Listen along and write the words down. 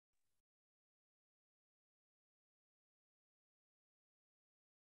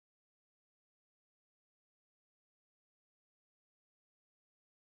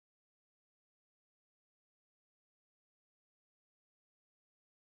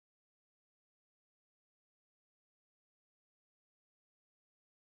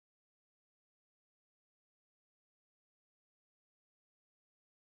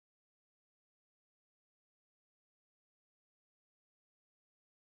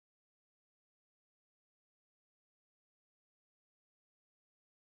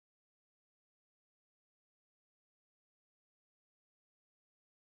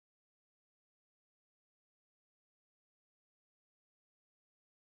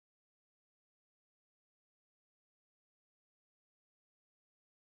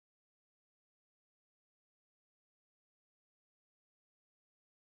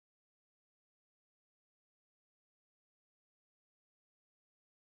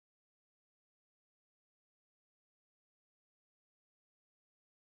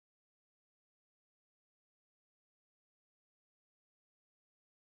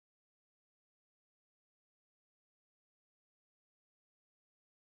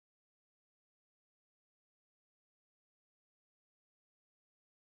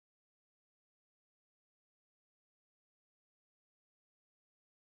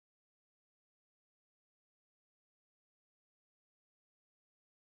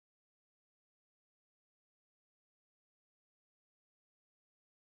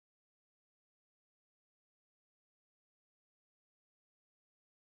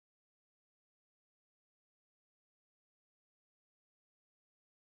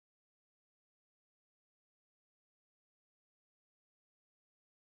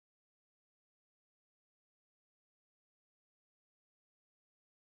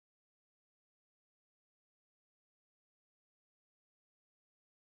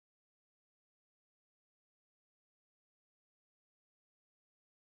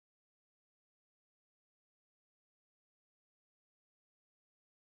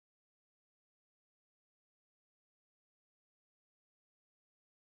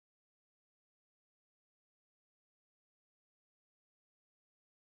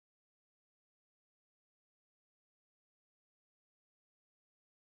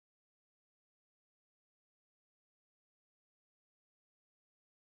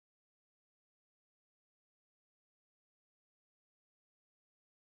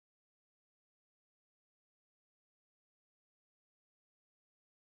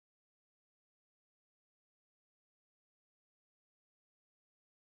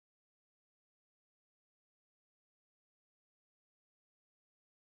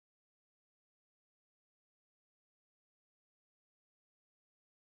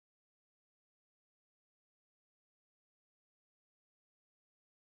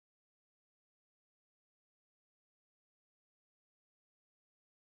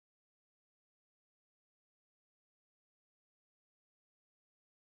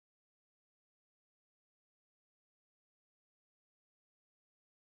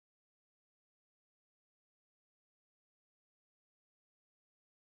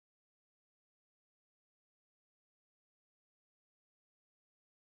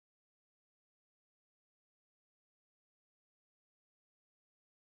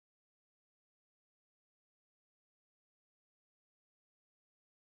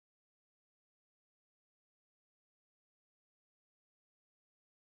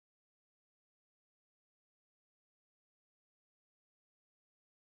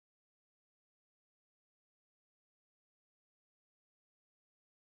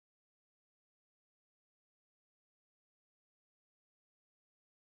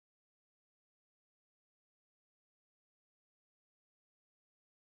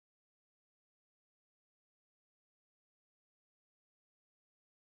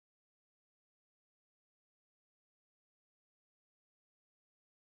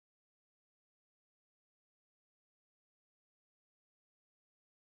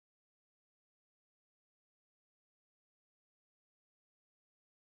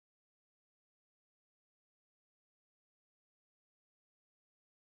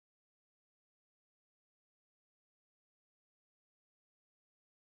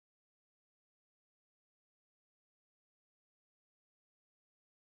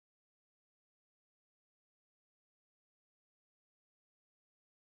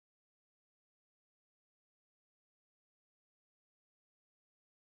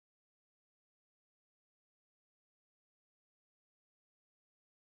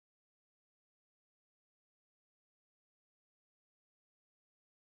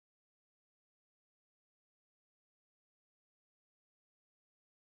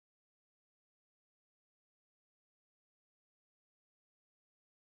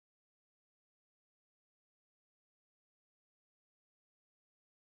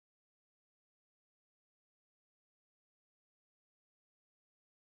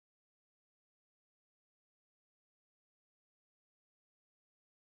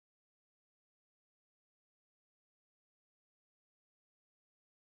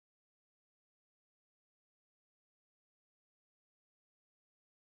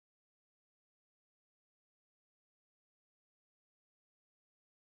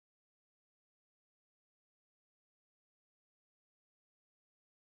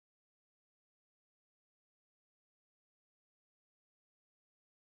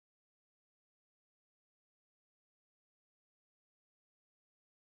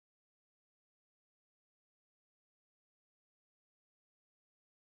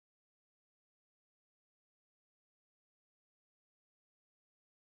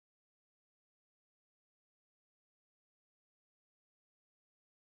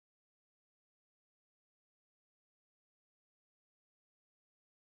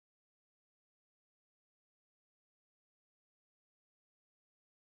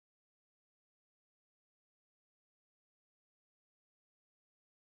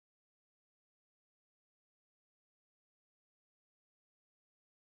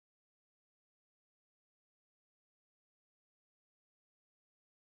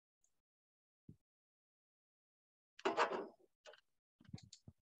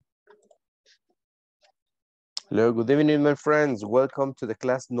Hello, good evening, my friends. Welcome to the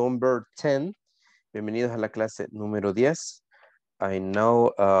class number 10. Bienvenidos a la clase número 10. I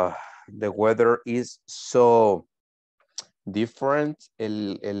know the weather is so different.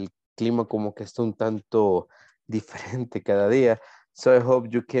 El clima como que está un tanto diferente cada día. So I hope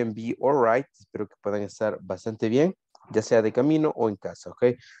you can be all right. Espero que puedan estar bastante bien, ya sea de camino o en casa,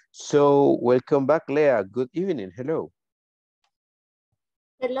 okay? So welcome back, Lea. Good evening. Hello.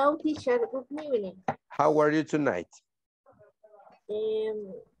 Hello, teacher. Good evening. How are you tonight?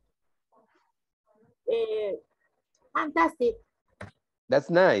 Fantastic.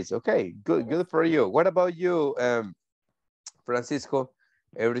 That's nice. Okay, good for you. What about you, Francisco?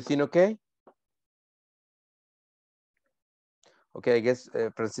 Everything okay? Okay, I guess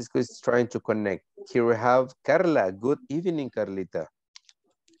Francisco is trying to connect. Here we have Carla. Good evening, Carlita.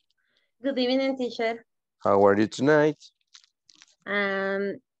 Good evening, teacher. How are you tonight?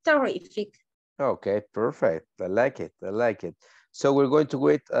 Terrific. Okay, perfect. I like it. I like it. So we're going to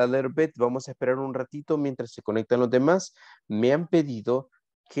wait a little bit. Vamos a esperar un ratito mientras se conectan los demás. Me han pedido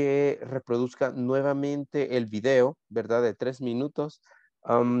que reproduzca nuevamente el video, ¿verdad? De 3 minutos,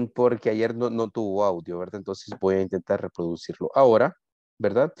 porque ayer no tuvo audio, ¿verdad? Entonces voy a intentar reproducirlo ahora,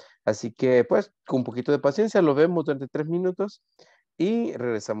 ¿verdad? Así que, pues, con un poquito de paciencia, lo vemos durante 3 minutos y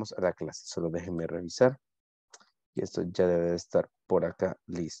regresamos a la clase. Solo déjenme revisar. Y esto ya debe de estar por acá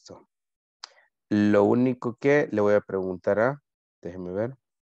listo. Lo único que le voy a preguntar déjeme ver.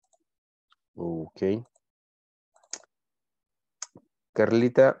 Ok.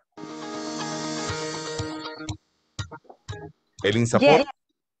 Carlita. El INSAFORP.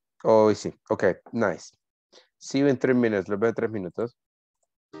 Oh, sí. Ok, nice. See you in 3 minutes. Lo veo en 3 minutos.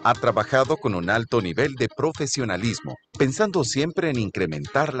 Ha trabajado con un alto nivel de profesionalismo, pensando siempre en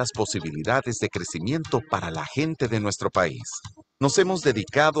incrementar las posibilidades de crecimiento para la gente de nuestro país. Nos hemos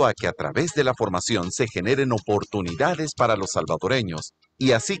dedicado a que a través de la formación se generen oportunidades para los salvadoreños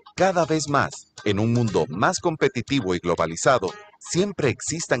y así cada vez más, en un mundo más competitivo y globalizado, siempre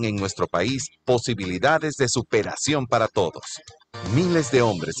existan en nuestro país posibilidades de superación para todos. Miles de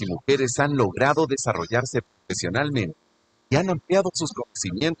hombres y mujeres han logrado desarrollarse profesionalmente y han ampliado sus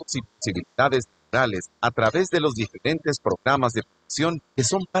conocimientos y posibilidades laborales a través de los diferentes programas de formación que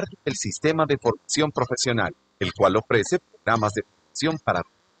son parte del sistema de formación profesional, el cual ofrece programas de formación para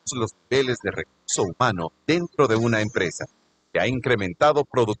todos los niveles de recurso humano dentro de una empresa, que ha incrementado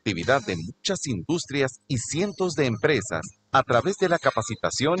productividad de muchas industrias y cientos de empresas a través de la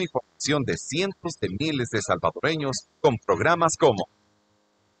capacitación y formación de cientos de miles de salvadoreños con programas como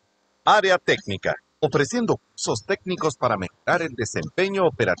Área Técnica, ofreciendo cursos técnicos para mejorar el desempeño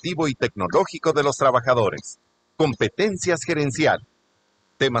operativo y tecnológico de los trabajadores. Competencias gerenciales.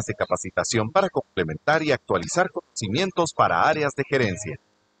 Temas de capacitación para complementar y actualizar conocimientos para áreas de gerencia.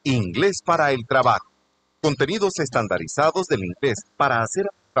 Inglés para el trabajo. Contenidos estandarizados del inglés para hacer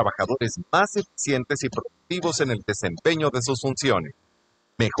a los trabajadores más eficientes y productivos en el desempeño de sus funciones.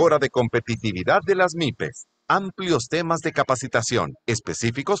 Mejora de competitividad de las MIPES. Amplios temas de capacitación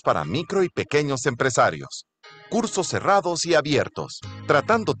específicos para micro y pequeños empresarios. Cursos cerrados y abiertos,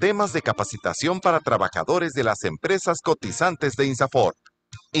 tratando temas de capacitación para trabajadores de las empresas cotizantes de INSAFORP.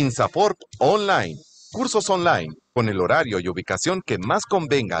 INSAFORP Online. Cursos online con el horario y ubicación que más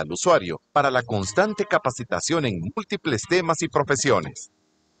convenga al usuario para la constante capacitación en múltiples temas y profesiones.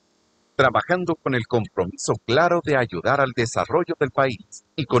 Trabajando con el compromiso claro de ayudar al desarrollo del país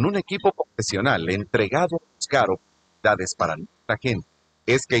y con un equipo profesional entregado a buscar oportunidades para nuestra gente,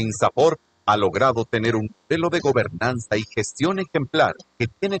 es que INSAFORP ha logrado tener un modelo de gobernanza y gestión ejemplar que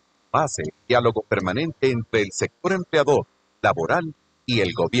tiene como base el diálogo permanente entre el sector empleador, laboral y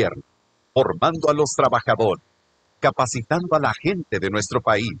el gobierno, formando a los trabajadores, capacitando a la gente de nuestro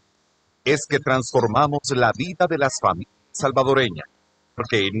país. Es que transformamos la vida de las familias salvadoreñas,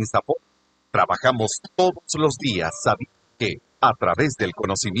 porque en INSAFORP trabajamos todos los días sabiendo que, a través del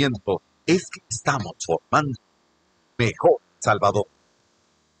conocimiento, es que estamos formando mejor Salvador.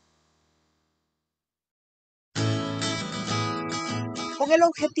 Con el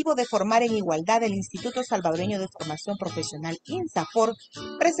objetivo de formar en igualdad, el Instituto Salvadoreño de Formación Profesional INSAFORP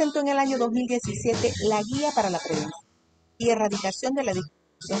presentó en el año 2017 la Guía para la Prevención y Erradicación de la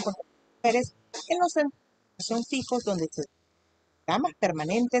Discriminación contra las Mujeres en los centros de formación fijos donde se programas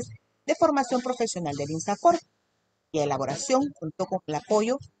permanentes de formación profesional del INSAFORP. Y la elaboración contó con el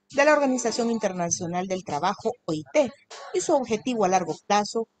apoyo de la Organización Internacional del Trabajo, OIT, y su objetivo a largo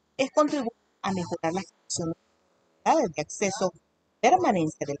plazo es contribuir a mejorar las condiciones de acceso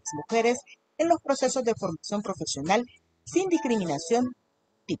permanencia de las mujeres en los procesos de formación profesional sin discriminación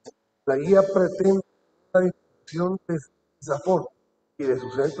tipo. La guía pretende la difusión de INSAFORP y de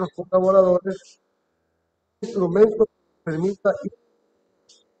sus centros colaboradores instrumento que permita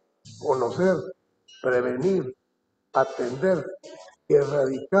conocer, prevenir, atender y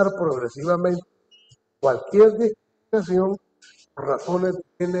erradicar progresivamente cualquier discriminación por razones de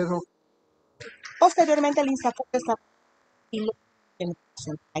género. Posteriormente, el INSAFORP desarrolló la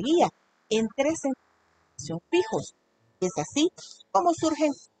implementación de la guía en 3 centros fijos. Es así como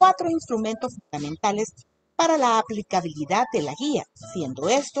surgen 4 instrumentos fundamentales para la aplicabilidad de la guía, siendo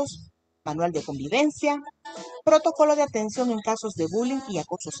estos manual de convivencia, protocolo de atención en casos de bullying y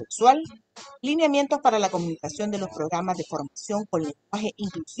acoso sexual, lineamientos para la comunicación de los programas de formación con lenguaje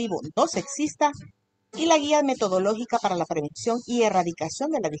inclusivo no sexista y la guía metodológica para la prevención y erradicación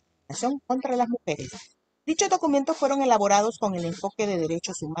de la discriminación contra las mujeres. Dichos documentos fueron elaborados con el enfoque de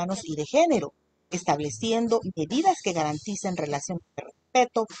derechos humanos y de género, estableciendo medidas que garanticen relaciones de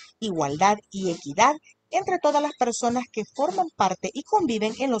respeto, igualdad y equidad entre todas las personas que forman parte y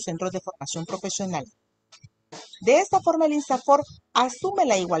conviven en los centros de formación profesional. De esta forma, el INSAFORP asume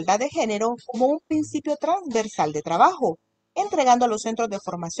la igualdad de género como un principio transversal de trabajo, entregando a los centros de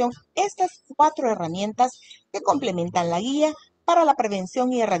formación estas 4 herramientas que complementan la guía para la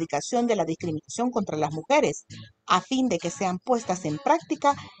prevención y erradicación de la discriminación contra las mujeres, a fin de que sean puestas en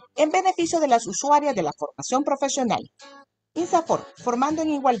práctica en beneficio de las usuarias de la formación profesional. INSAFORP, formando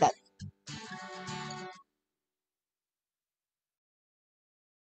en igualdad.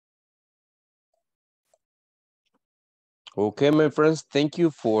 Okay, my friends, thank you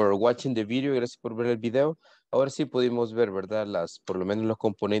for watching the video. Gracias por ver el video. Ahora sí pudimos ver, ¿verdad? Por lo menos los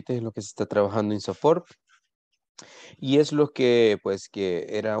componentes en lo que se está trabajando en INSAFORP. Y es lo que, pues, que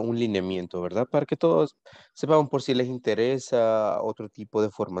era un lineamiento, ¿verdad? Para que todos sepan por si les interesa otro tipo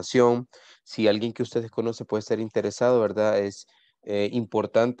de formación. Si alguien que ustedes conocen puede estar interesado, ¿verdad? Es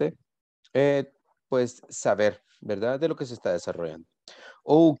importante, pues, saber, ¿verdad? De lo que se está desarrollando.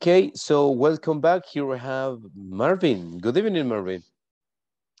 Okay, so welcome back. Here we have Marvin. Good evening, Marvin.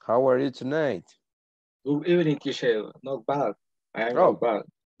 How are you tonight? Good evening, teacher. Not bad. I am Oh, not bad.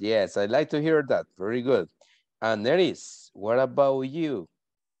 yes, I'd like to hear that. Very good. And Neris, what about you?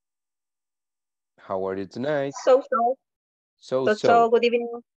 How are you tonight? So, good evening.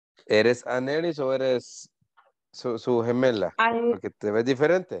 ¿Eres Aneris o eres su gemela? And, Porque te ves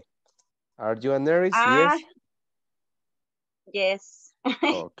diferente. Are you Aneris? Yes. yes.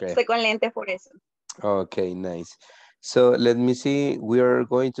 Okay. Estoy con lentes por eso. Okay, nice. So let me see. We are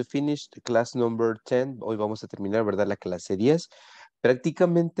going to finish the class number 10. Hoy vamos a terminar, ¿verdad? La clase 10.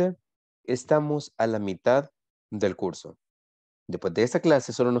 Prácticamente estamos a la mitad del curso. Después de esta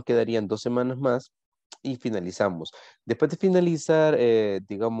clase solo nos quedarían 2 semanas más y finalizamos. Después de finalizar,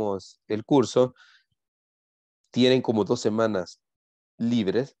 digamos, el curso, tienen como 2 semanas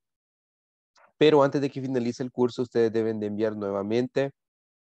libres, pero antes de que finalice el curso, ustedes deben de enviar nuevamente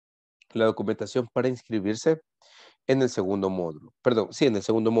la documentación para inscribirse en el segundo módulo. Perdón, sí, en el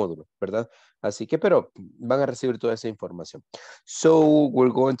segundo módulo, ¿verdad? Así que, pero van a recibir toda esa información. So,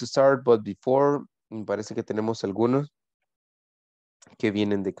 we're going to start, but before, me parece que tenemos algunos que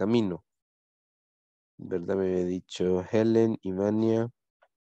vienen de camino. ¿Verdad? Me había dicho Helen, Ivania,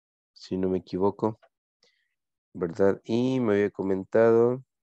 si no me equivoco. ¿Verdad? Y me había comentado.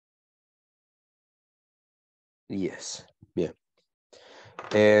 Yes, bien.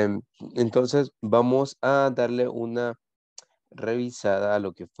 Entonces, vamos a darle una revisada a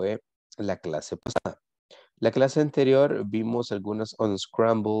lo que fue la clase pasada. La clase anterior vimos algunas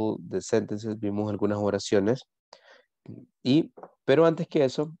unscramble de sentences, vimos algunas oraciones. Pero antes que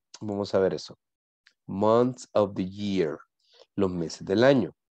eso, vamos a ver eso. Months of the year, los meses del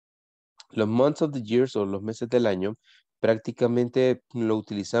año. Los months of the year o los meses del año prácticamente lo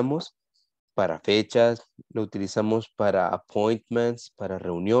utilizamos para fechas, lo utilizamos para appointments, para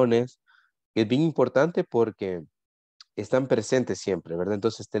reuniones. Es bien importante porque están presentes siempre, ¿verdad?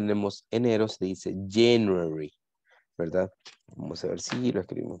 Entonces tenemos enero, se dice January, ¿verdad? Vamos a ver si lo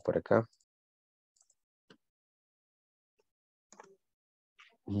escribimos por acá.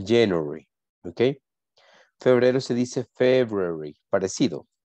 January, ¿ok? Febrero se dice February, parecido,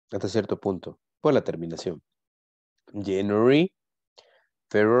 hasta cierto punto, por la terminación. January,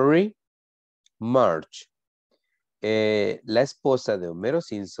 February, March. La esposa de Homero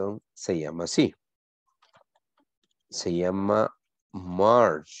Simpson se llama así. Se llama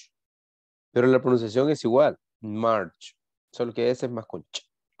Marge. Pero la pronunciación es igual. Marge. Solo que ese es más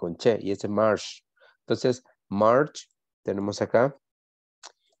con che y ese es Marge. Entonces, March, tenemos acá.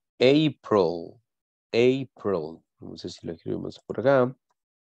 April. April. No sé si lo escribimos por acá.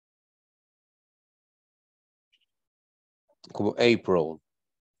 Como April.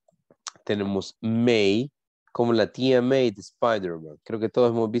 Tenemos May. Como la tía May de Spider-Man. Creo que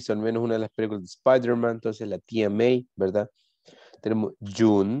todos hemos visto al menos una de las películas de Spider-Man. Entonces la tía May, ¿verdad? Tenemos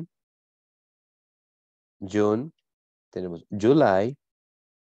June. June. Tenemos July.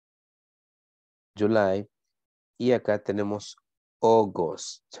 July. Y acá tenemos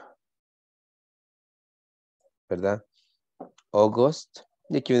August. ¿Verdad? August.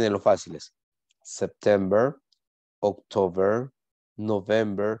 Y aquí vienen los fáciles. September. October.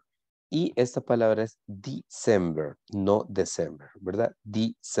 November. Y esta palabra es December, no December, ¿verdad?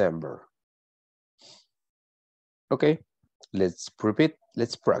 December. Ok, let's repeat,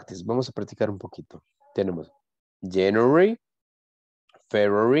 let's practice. Vamos a practicar un poquito. Tenemos January,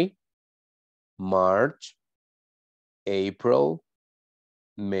 February, March, April,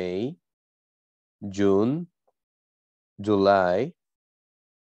 May, June, July,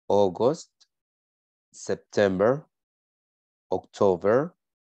 August, September, October,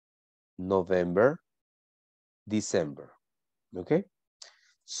 November, December. Okay.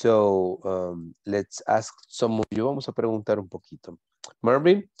 So let's ask some of you. Vamos a preguntar un poquito.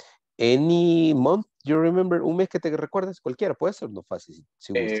 Marvin, any month you remember? Un mes que te recuerdes, cualquiera, puede ser no fácil,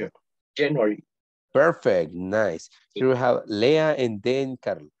 si gusta. January. Perfect, nice. Here we have Leah and then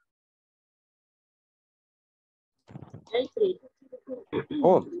Carla. April.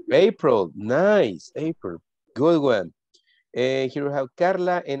 Oh, April, nice, April, good one. Here we have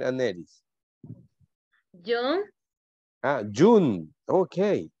Carla and Anelis. June. Ah, June,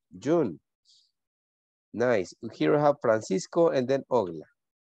 okay, June. Nice. Here we have Francisco and then Ogla.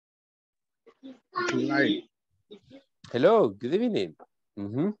 July. Hello, good evening.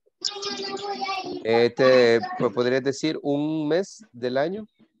 ¿Podrías decir un mes del año?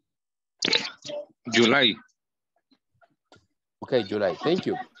 July. Okay, July. Thank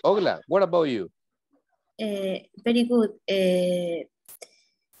you. Ogla, what about you? Very good.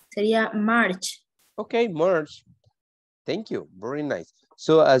 Sería March. Okay, March. Thank you. Very nice.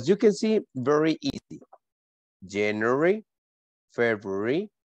 So as you can see, very easy. January,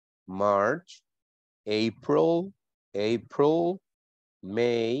 February, March, April,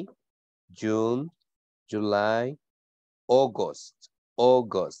 May, June, July, August,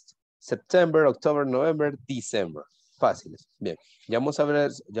 September, October, November, December. Fáciles. Bien, ya vamos a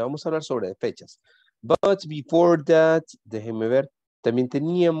hablar sobre fechas. But before that, déjenme ver, también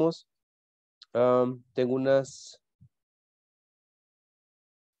teníamos, tengo unas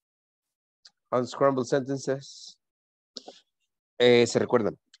unscrambled sentences. Se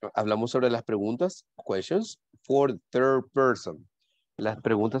recuerdan, hablamos sobre las preguntas, questions for the third person. Las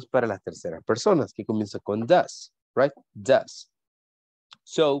preguntas para las terceras personas, que comienza con does, right? Does.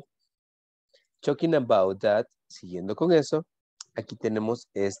 So, talking about that, siguiendo con eso, aquí tenemos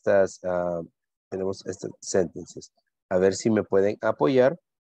estas sentences. A ver si me pueden apoyar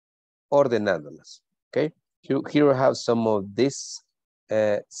ordenándolas. Okay? Here I have some of these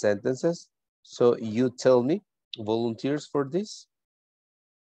sentences. So you tell me, volunteers for this.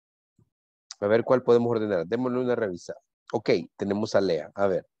 A ver cuál podemos ordenar. Démosle una revisada. Ok, tenemos a Lea. A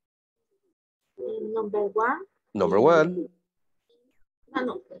ver. Number one. Number one.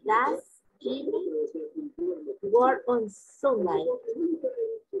 No. Does Jimmy work on Sunday?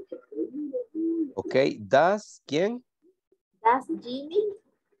 Ok, does, ¿quién? Does Jimmy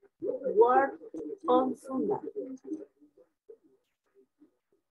work on Sunday?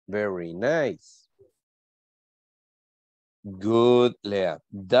 Very nice. Good, Lea.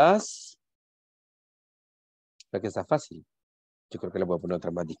 Does. La que está fácil. Yo creo que le voy a poner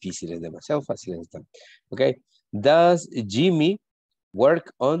otras más difíciles, demasiado fáciles están. Ok. Does Jimmy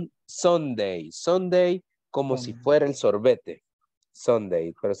work on Sunday? Sunday como si fuera el sorbete.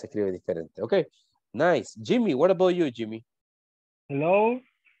 Sunday, pero se escribe diferente. Ok. Nice. Jimmy, what about you, Jimmy? Hello.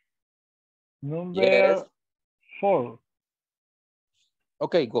 Number Yes. 4.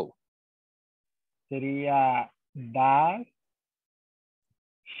 Ok, go. Sería does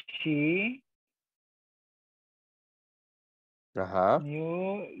she Ajá.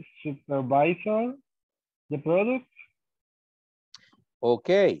 new supervisor the product?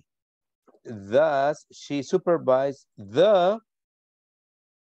 Ok. Does she supervise the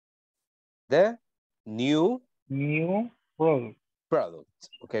new Product. product?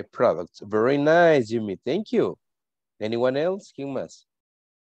 Okay, product. Very nice, Jimmy. Thank you. Anyone else? ¿Quién más?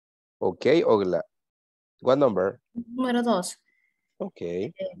 Ok, Ogla. What number? Número 2.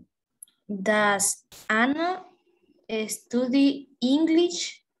 Ok. Does Anna study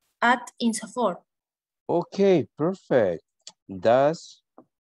English at INSAFORP? Okay, perfect. Does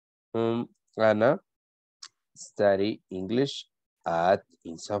Anna study English at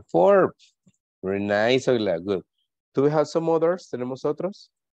INSAFORP? Very nice, Ogla. Good. Do we have some others? ¿Tenemos otros?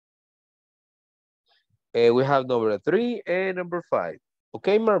 We have number 3 and number 5.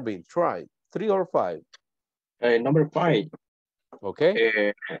 Okay, Marvin, try 3 or 5. Number 5.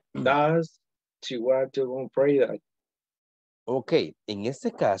 Okay. Does she want to go on Friday? Ok, en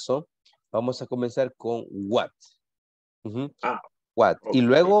este caso vamos a comenzar con what. What. Okay. Y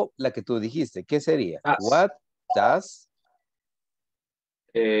luego la que tú dijiste, ¿qué sería? Does. What does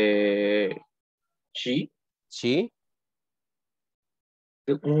she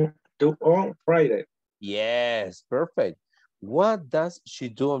do on Friday? Yes, perfect. What does she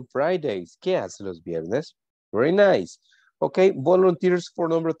do on Fridays? ¿Qué hace los viernes? Very nice. Okay, volunteers for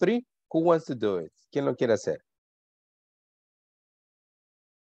number 3. Who wants to do it? ¿Quién lo quiere hacer?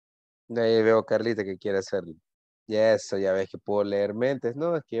 Ahí veo a Carlita que quiere hacerlo. Yes, ya ves que puedo leer mentes.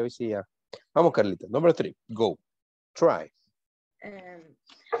 No, es que hoy sí ya. Vamos, Carlita. Number 3. Go. Try.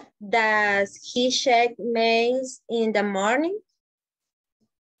 Does he check mails in the morning?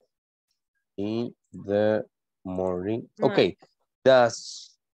 In the morning. Okay.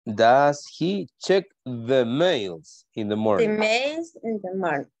 Does he check the mails in the morning? The mails in the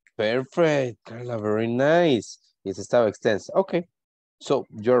morning. Perfect, Carla. Very nice. Y ese estaba extensa. Okay. So,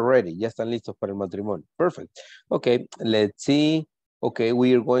 you're ready. Ya están listos para el matrimonio. Perfect. Okay, let's see. Okay,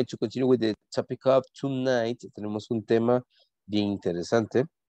 we are going to continue with the topic of tonight. Tenemos un tema bien interesante.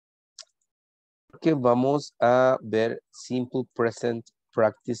 Que vamos a ver simple present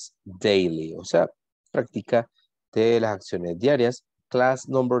practice daily. O sea, práctica de las acciones diarias. Class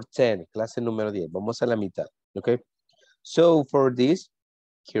number 10, clase número 10. Vamos a la mitad. Okay. So, for this,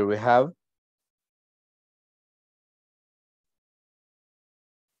 here we have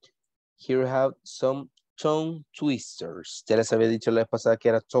some tongue twisters. Ya les había dicho la vez pasada que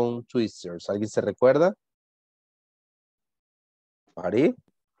era tongue twisters. ¿Alguien se recuerda? ¿Ari?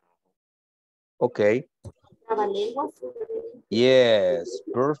 Ok. Trabalenguas. Yes,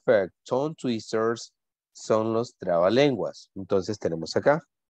 perfect. Tongue twisters son los trabalenguas. Entonces tenemos acá.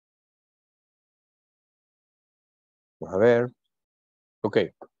 Vamos a ver. Ok.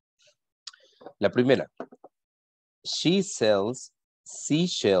 La primera. She sells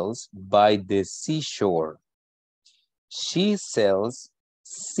seashells by the seashore. She sells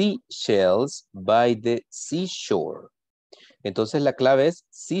seashells by the seashore. Entonces la clave es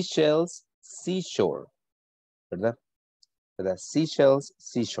seashells, seashore. ¿Verdad? Seashells,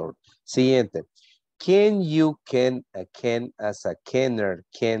 seashore. Siguiente. Can you can a can as a canner,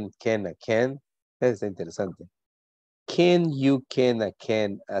 can a can? Está interesante. Can you can a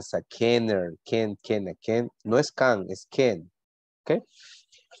can as a canner, can a can? No es can, es can. Okay.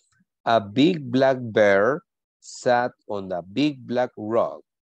 A big black bear sat on a big black rock.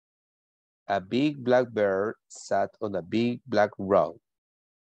 A big black bear sat on a big black rock.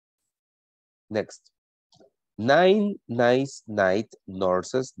 Next. 9 nice night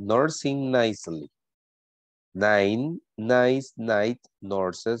nurses nursing nicely. 9 nice night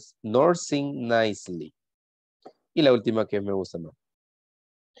nurses nursing nicely. Y la última que me gusta más.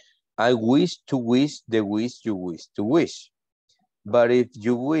 I wish to wish the wish you wish to wish. But if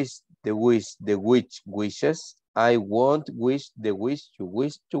you wish the wish the witch wishes, I won't wish the wish you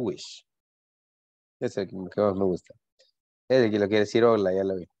wish to wish. Ese es el que más me gusta. Es el que lo quiere decir hola, ya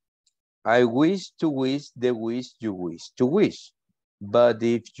lo vi. I wish to wish the wish you wish to wish. But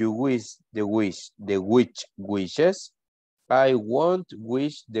if you wish the witch wishes, I won't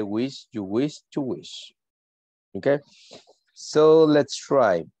wish the wish you wish to wish. Okay? So let's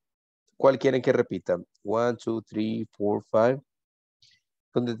try. ¿Cuál quieren que repita? 1, 2, 3, 4, 5.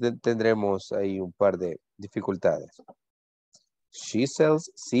 Donde tendremos ahí un par de dificultades. She sells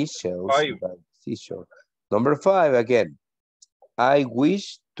seashells by the seashore. Number 5 again. I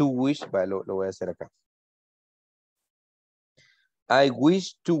wish to wish. Lo voy a hacer acá. I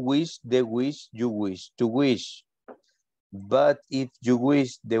wish to wish the wish you wish to wish. But if you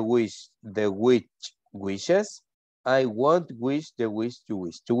wish the witch wishes, I won't wish the wish you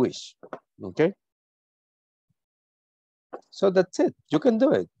wish to wish. Okay? So that's it. You can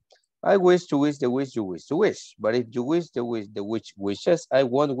do it. I wish to wish the wish you wish to wish. But if you wish the witch wishes, I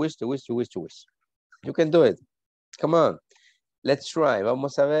won't wish the wish you wish to wish. You can do it. Come on. Let's try.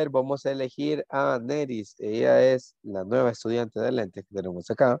 Vamos a ver, vamos a elegir a Neris. Ella es la nueva estudiante de lentes que tenemos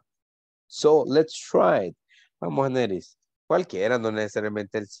acá. So, let's try it. Vamos, Neris. Cualquiera, no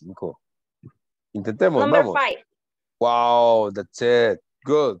necesariamente el 5. Intentemos, Number vamos. 5. Wow, that's it.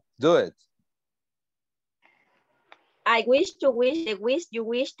 Good. Do it. I wish to wish the wish you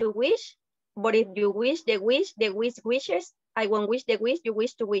wish to wish. But if you wish the wish wishes, I won't wish the wish you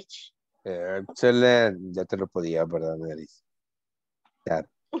wish to wish. Excellent. Ya te lo podía, ¿verdad, Neris? Yeah.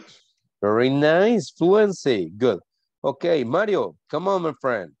 Very nice. Fluency. Good. Okay, Mario, come on, my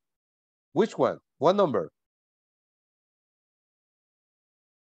friend. Which one? What number?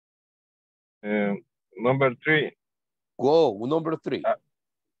 Number 3. Go, number 3.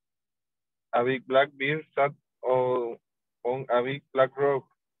 A big black bear sat on a big black rock.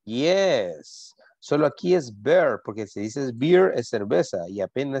 Yes. Solo aquí es beer, porque si dices beer es cerveza y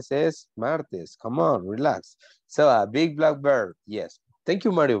apenas es martes. Come on, relax. So, a big black bear. Yes. Thank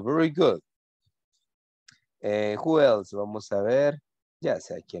you, Mario. Very good. Who else? Vamos a ver. Ya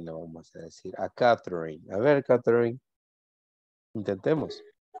sé a quién le vamos a decir. A Catherine. A ver, Catherine. Intentemos.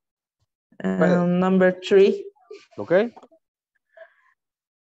 Number 3. Okay.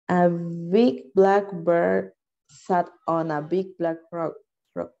 A big black bird sat on a big black rock.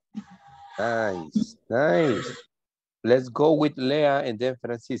 Nice, nice. Let's go with Lea and then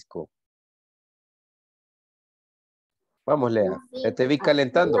Francisco. Vamos, Lea. Te vi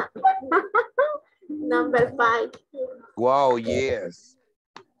calentando. Number 5. Wow, yes.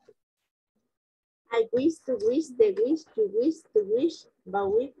 I wish to wish, the wish, to wish, to wish, but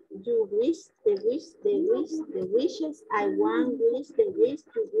with you wish, the wish, the wish, the wishes, I want wish, the wish,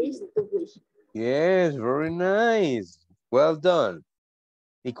 to wish, to wish. Yes, very nice. Well done.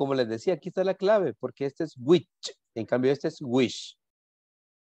 Y como les decía, aquí está la clave, porque este es which. En cambio, este es wish.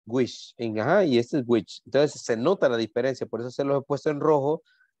 Wish. Ajá, y este es which. Entonces, se nota la diferencia. Por eso se los he puesto en rojo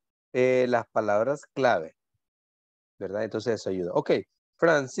las palabras clave. ¿Verdad? Entonces, eso ayuda. Ok,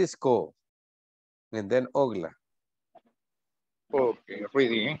 Francisco. And then Ogla. Okay,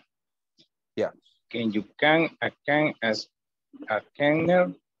 ready. Yeah. Can you can, a can, as a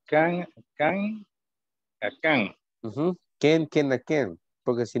canner, can, a can. Can, a can.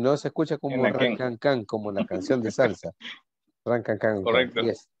 Porque si no se escucha como ran, can, como la canción de salsa. Ran, can. Correcto.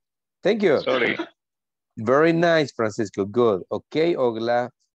 Yes. Thank you. Sorry. Very nice, Francisco. Good. Ok, Ogla.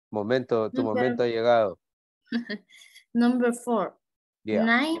 Tu momento ha llegado. Number 4. Yeah.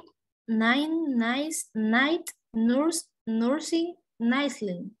 Night, nursing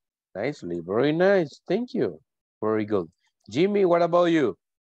nicely. Nicely. Very nice. Thank you. Very good. Jimmy, what about you?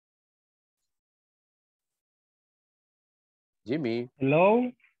 Jimmy.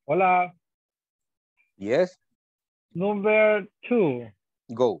 Hello. Hola. Yes. Number 2.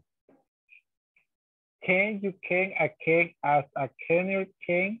 Go. Can you can a cake as a canner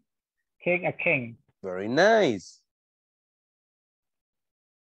can a can? Very nice.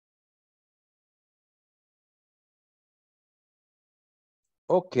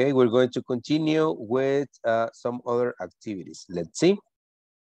 Okay, we're going to continue with some other activities. Let's see.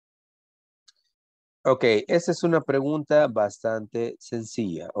 Okay, esta es una pregunta bastante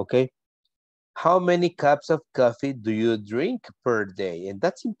sencilla, okay? How many cups of coffee do you drink per day? And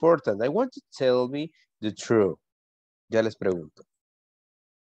that's important. I want you to tell me the truth. Ya les pregunto.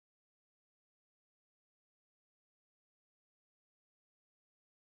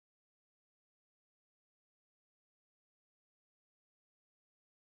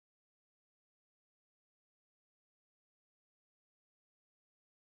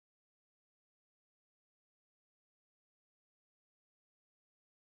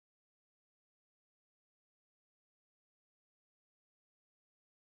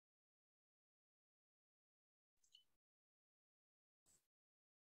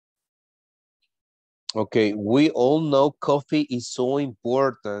 Okay, we all know coffee is so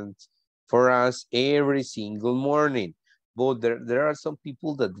important for us every single morning. But there are some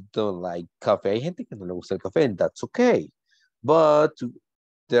people that don't like coffee. Hay gente que no le gusta el café, and that's okay. But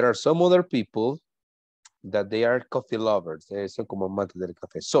there are some other people that they are coffee lovers. Son como amantes del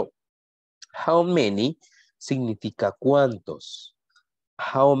café. So, how many significa cuántos?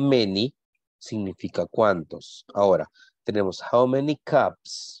 How many significa cuántos? Ahora, tenemos how many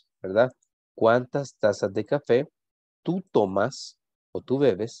cups, ¿verdad? ¿Cuántas tazas de café tú tomas o tú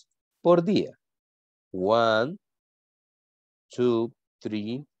bebes por día? 1, 2,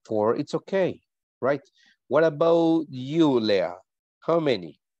 3, 4. It's okay, right? What about you, Leah? How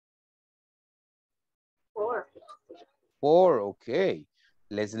many? 4. 4, okay.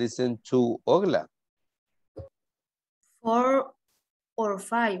 Let's listen to Ogla. 4 or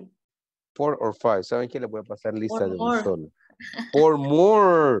 5. 4 or 5. ¿Saben qué? Le voy a pasar lista de un more. solo. 4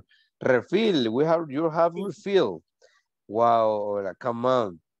 more. Refill. You have refill. Wow, ahora, come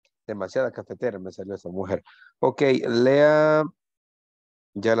on. Demasiada cafetera me salió esa mujer. Ok, Lea.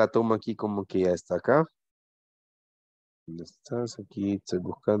 Ya la tomo aquí como que ya está acá. ¿Dónde estás? Aquí estoy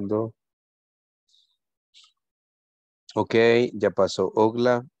buscando. Ok, ya pasó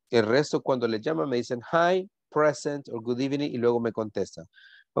Ogla. El resto cuando le llaman me dicen hi, present or good evening y luego me contestan.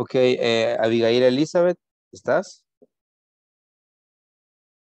 Ok, Abigail Elizabeth, ¿estás?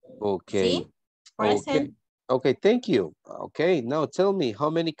 Ok. Sí, present. Okay, thank you. Okay, now tell me how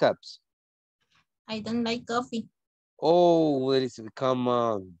many cups? I don't like coffee. Oh, come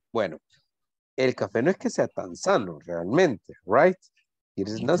on. Bueno, el café no es que sea tan sano realmente, right? It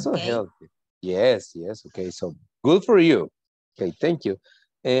is not It's so okay. healthy. Yes, yes, okay, so good for you. Okay, thank you.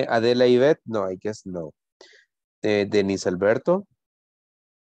 Adela Ivette, no, I guess no. Denise Alberto,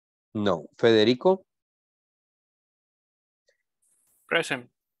 no. Federico, Present.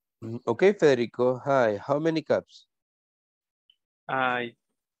 okay, Federico, hi, how many cups? I,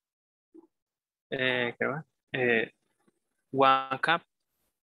 ¿qué va? 1 cup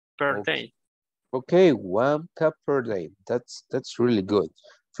per Okay. day. Okay, 1 cup per day. That's really good.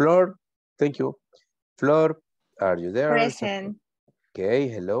 Flor, thank you. Flor, are you there? Present. Okay,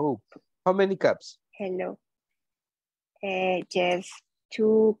 hello. How many cups? Hello. Yes,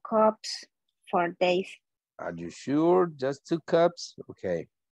 2 cups for days. Are you sure? Just 2 cups? Okay,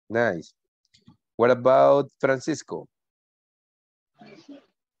 nice. What about Francisco?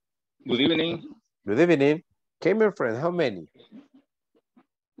 Good evening. Good evening. Okay, my friend, how many?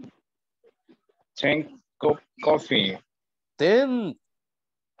 10 cup coffee. 10.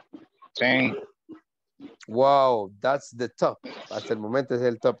 10. Wow, that's the top. Hasta el momento es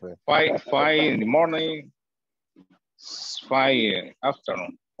el top. 5 in the morning, 5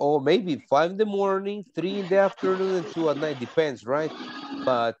 afternoon. Or maybe 5 in the morning, 3 in the afternoon, and 2 at night. Depends, right?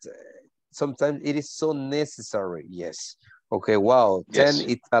 But sometimes it is so necessary. Yes. Okay, wow. 10, Yes.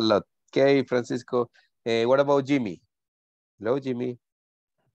 it's a lot. Okay, Francisco. What about Jimmy? Hello, Jimmy.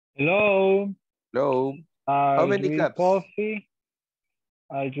 Hello. Hello. I How many drink cups? coffee.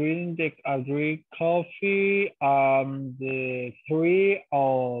 I drink coffee the 3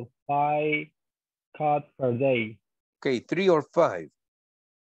 or 5 cups per day. Okay, 3 or 5.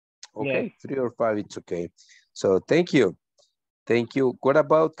 Okay, Yes. 3 or 5, it's okay. So thank you. Thank you. What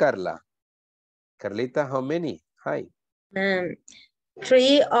about Carla? Carlita, how many? Hi.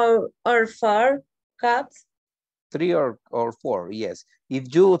 3 or 4 cups. 3 or 4, yes.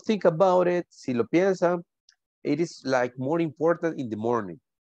 If you think about it, si lo piensan, it is like more important in the morning.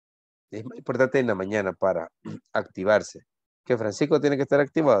 Es más importante en la mañana para activarse. Que Francisco tiene que estar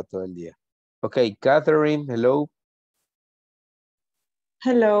activado todo el día. Ok, Catherine, hello.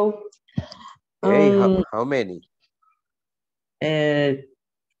 Hello. Hey, how many? 4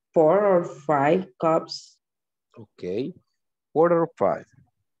 or 5 cups. Okay, 4 or 5.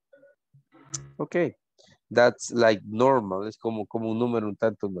 Okay, that's like normal. Es como un número un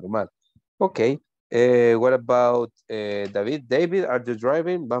tanto normal. Okay, what about David? David, are you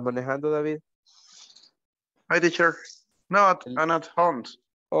driving? ¿Vas manejando, David? Hi, teacher. No, I'm not home.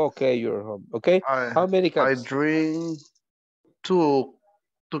 Okay, you're home. Okay, how many cups? I drink two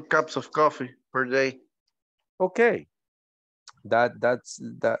cups of coffee per day. Okay, that's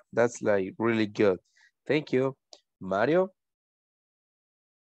like really good. Thank you. Mario?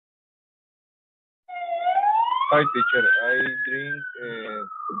 Hi, teacher. I drink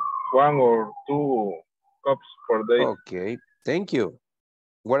 1 or 2 cups per day. Okay, thank you.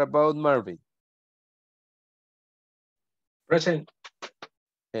 What about Marvin? Present.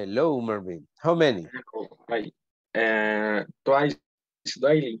 Hello, Marvin. How many? Twice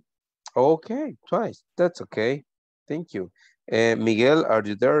daily. Okay, twice. That's okay. Thank you. Miguel, are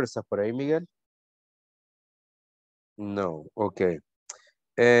you there? ¿Estás por ahí, Miguel? No, okay.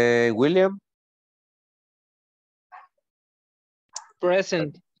 William?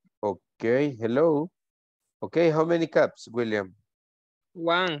 Present. Okay, hello. Okay, how many cups, William?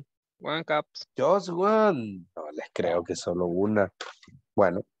 1 cup. Just one. No, les creo que solo una.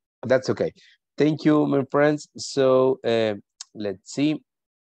 Bueno, that's okay. Thank you, my friends. So, let's see.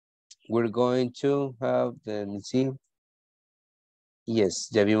 We're going to have, let me see. Yes,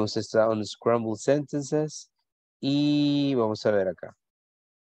 ya vimos esta on scrambled sentences. Y vamos a ver acá.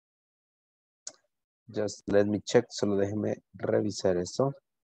 Just let me check, solo déjeme revisar esto.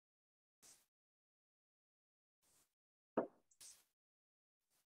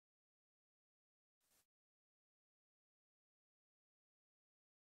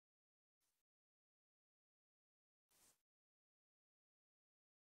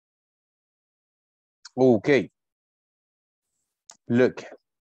 Okay. Look.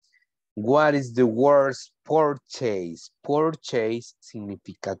 What is the word purchase? Purchase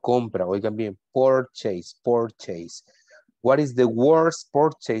significa compra. Oigan bien, purchase. What is the worst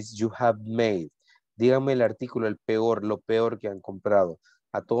purchase you have made? Dígame el artículo, el peor, lo peor que han comprado.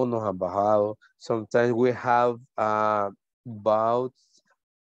 A todos nos han bajado. Sometimes we have bought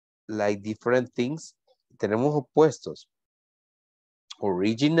like different things. Tenemos opuestos.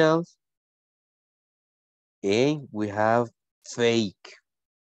 Original. And we have fake.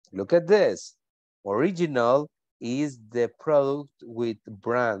 Look at this. Original is the product with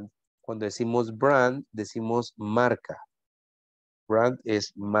brand. Cuando decimos brand, decimos marca. Brand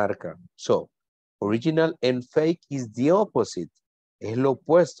es marca. So, original and fake is the opposite. Es lo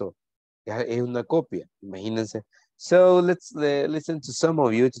opuesto. Es una copia. Imagínense. So, let's listen to some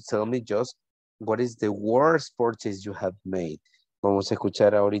of you to tell me just what is the worst purchase you have made. Vamos a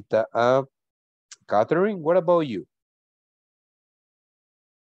escuchar ahorita a Catherine. What about you?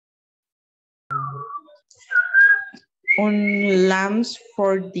 On lamps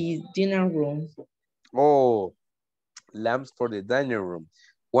for the dinner room. Oh, lamps for the dining room.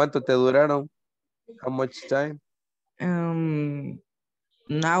 ¿Cuánto te duraron? How much time? Aún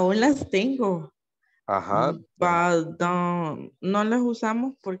las tengo. Ajá. But no las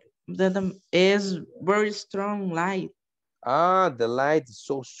usamos porque es very strong light. Ah, the light is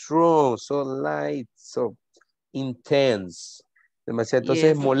so strong, so light, so intense. Demasiado,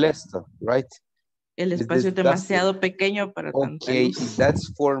 entonces es molesto, right? El espacio es demasiado pequeño para tanta luz. Okay,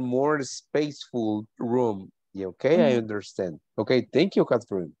 that's for more spaceful room. Yeah, okay, I understand. Okay, thank you,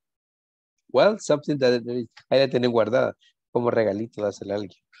 Catherine. Well, something that ahí la tienen guardada como regalito de hacerle a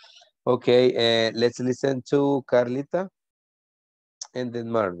alguien. Okay, let's listen to Carlita and then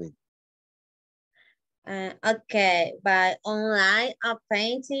Marvin. Okay, buy online a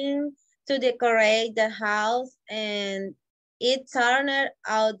painting to decorate the house and it turned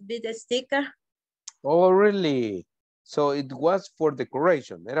out with a sticker. Oh, really? So it was for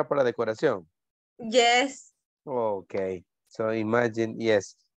decoration. Era para decoración. Yes. Okay. So imagine,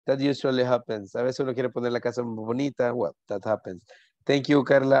 yes, that usually happens. A veces uno quiere poner la casa muy bonita. Well, that happens. Thank you,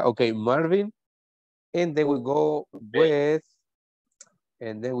 Carla. Okay, Marvin. And then we go with,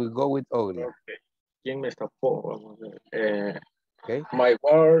 Ogli. Okay. ¿Quién me estafó? Vamos a ver. Okay. My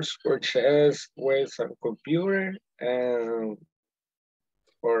worst purchase was a computer and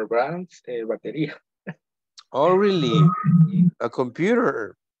for brands, batería. Oh, really? A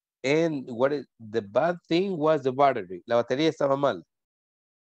computer. And the bad thing was the battery. La batería estaba mal.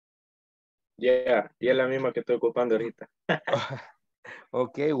 Yeah, y es la misma que estoy ocupando ahorita.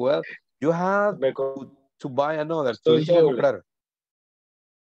 Okay, well, you have to buy another. Tuviste que comprar.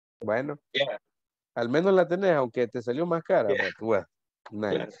 Bueno. Yeah. Al menos la tenés, aunque te salió más cara. Yeah. But, well,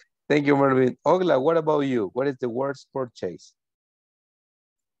 nice. Claro. Thank you, Marvin. Ogla, what about you? What is the worst purchase?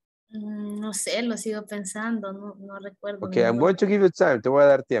 No sé, lo sigo pensando, no recuerdo. Okay, I'm going to give you time. Te voy a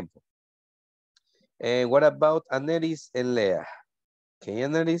dar tiempo. And what about Aneris and Lea? Okay,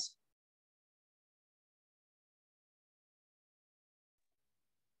 Aneris?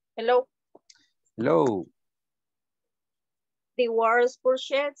 Hello. Hello. The worst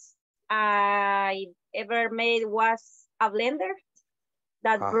purchase I ever made was a blender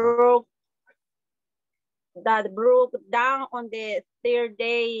that broke down on the third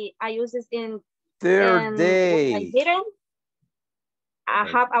day I used it in third day. I didn't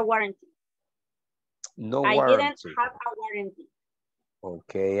have a warranty. No I warranty. didn't have a warranty.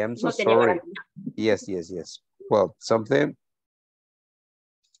 Okay, I'm so sorry. Yes. Well, something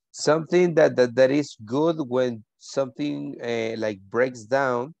that is good when something like breaks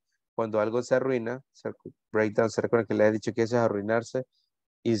down, cuando algo se arruina, breakdown, se recuerda que le he dicho que eso es arruinarse,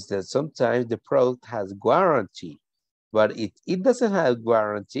 is that sometimes the product has warranty, but it doesn't have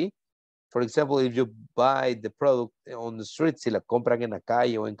warranty. For example, if you buy the product on the street, si la compran en la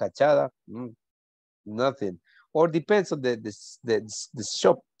calle o en cachada, nothing. Or depends on the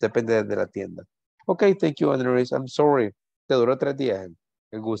shop, depende de la tienda. Okay, thank you, Andres. I'm sorry. Te duró 3 días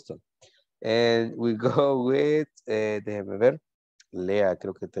el gusto. And we go with, déjeme ver, Lea,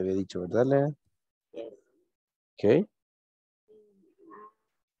 creo que te había dicho, ¿verdad, Lea? Yes. Okay.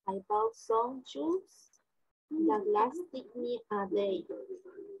 I bought some shoes that lasted me a day.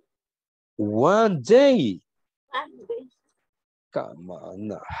 1 day? 1 day. Come on.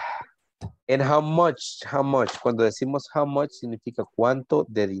 No. And how much? Cuando decimos how much significa cuánto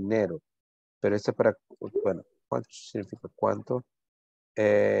de dinero. Pero eso para, bueno, ¿cuánto significa cuánto?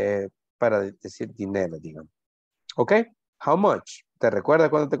 Para decir dinero, digamos. Ok, how much? ¿Te recuerdas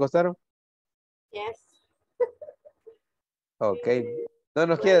cuánto te costaron? Yes. Ok. No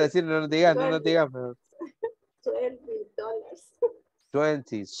nos quiere decir, no nos digas. $20.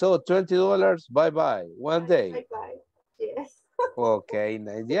 20. So, $20, bye-bye. 1 day. Bye-bye. Yes. Okay,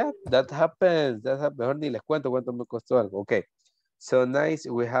 nice. Yeah, that happens. Mejor ni les cuento cuánto me costó algo. Okay, so nice.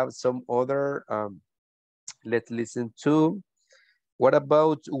 We have some other, let's listen to, what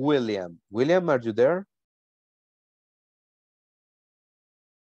about William? William, are you there?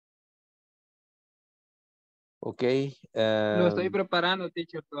 Okay. Lo estoy preparando,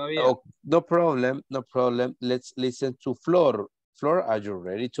 teacher, todavía. Oh, no problem. Let's listen to Flor. Flor, are you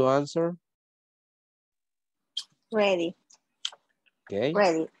ready to answer? Ready. Okay.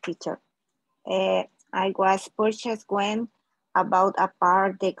 Ready, teacher. I was purchased when about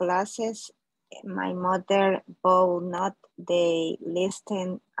apart the glasses. My mother bought not they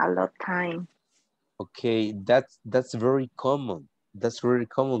listen a lot time. Okay, that's very common. That's very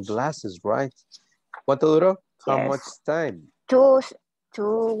common. Glasses, right? ¿Cuánto duró? How Yes. much time? 2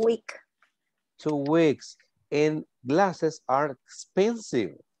 weeks. 2 weeks. And glasses are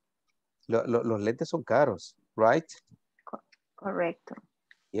expensive. Los lentes son caros, right? Correcto.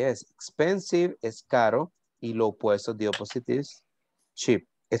 Yes, expensive es caro y lo opuesto, the opposite is cheap.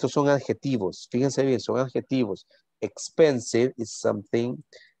 Estos son adjetivos. Fíjense bien, son adjetivos. Expensive is something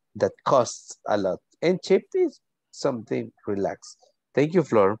that costs a lot. And cheap is something relaxed. Thank you,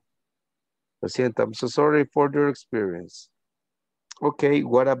 Flor. Lo siento, I'm so sorry for your experience. Okay,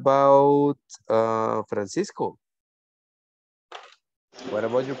 what about Francisco? What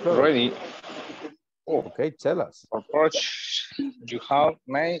about your product? Ready. Oh, okay, tell us. approach you have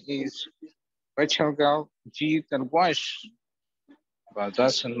made is rechargeable digital watch, but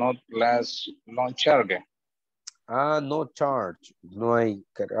does not last long charge. No charge. No hay.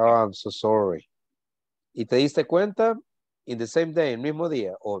 Oh, I'm so sorry. ¿Y te diste cuenta? In the same day, el mismo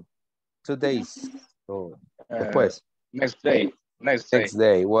día, o 2 days, o después. Next day. Next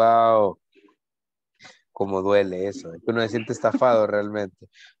day, wow. Como duele eso. Es que uno se siente estafado realmente.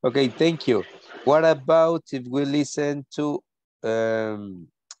 Okay, thank you. What about if we listen to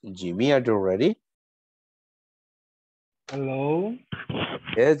Jimmy? Are you ready? Hello.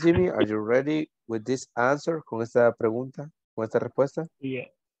 Yes, Jimmy, are you ready with this answer? Con esta pregunta, con esta respuesta? Yeah.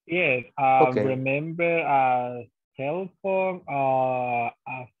 Yes. Okay. Remember a cell phone a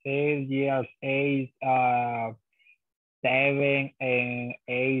 6 years age, 7 and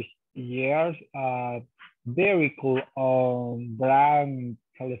 8 years. Very cool on brand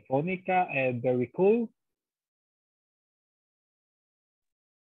Telefonica and very cool.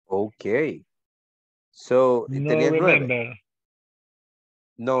 Okay. So, No tenías 9. remember.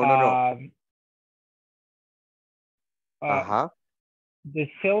 No. Ajá.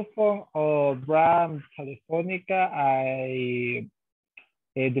 The cell phone of brand Telefonica,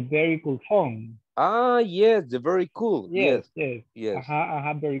 the very cool phone. Yes, the very cool. Yes. Very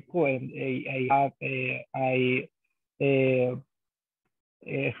cool. And I have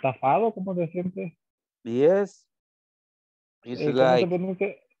estafado, como de siempre. Yes. It's ¿Cómo like... se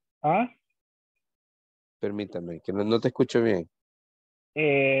pronuncia? ¿Ah? Permítame, que no te escucho bien.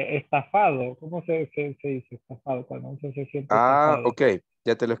 Estafado, ¿cómo se dice estafado? Cuando uno se siente estafado. Ok,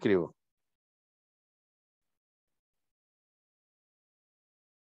 ya te lo escribo.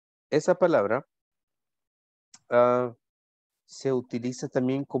 Esa palabra se utiliza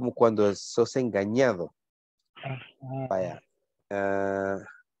también como cuando sos engañado. Vaya.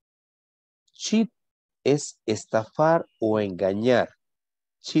 Cheat es estafar o engañar.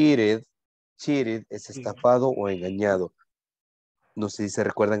 Cheated es estafado o engañado. No sé si se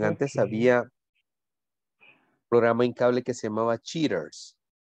recuerdan antes, había un programa en cable que se llamaba Cheaters.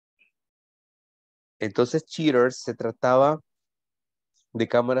 Entonces, Cheaters se trataba de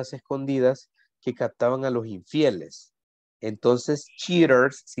cámaras escondidas que captaban a los infieles. Entonces,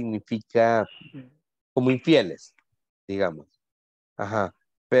 Cheaters significa como infieles, digamos. Ajá.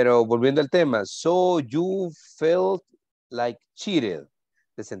 Pero volviendo al tema, so you felt like cheated.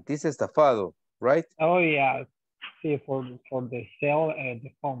 Te sentiste estafado, right? Oh, yeah. Sí, for the cell and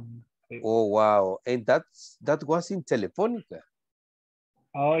the phone. Sí. Oh, wow. And that was in Telefónica.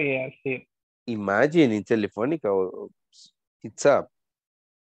 Oh, yeah, sí. Imagine in Telefónica. It's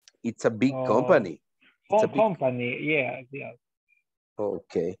a big company. Phone company, yeah.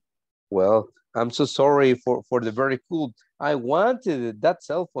 Okay. Well, I'm so sorry for the very cool. I wanted that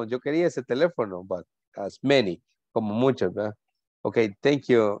cell phone. Yo quería ese teléfono, but as many, como muchos, ¿verdad? Okay, thank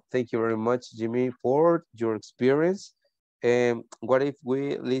you. Thank you very much, Jimmy, for your experience. What if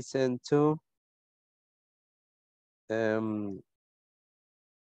we listen to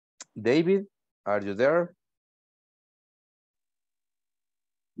David? Are you there?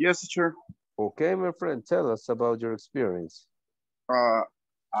 Yes, teacher. Okay, my friend, tell us about your experience.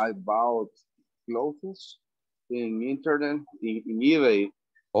 I bought clothes in internet, in eBay,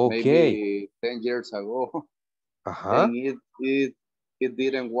 okay, maybe 10 years ago. And it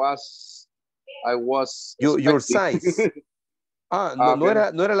didn't was, I was your size. No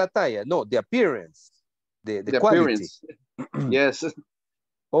era la talla, no, the appearance, the quality. Appearance. Yes.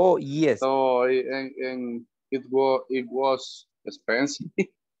 Oh, yes. So, and it was expensive.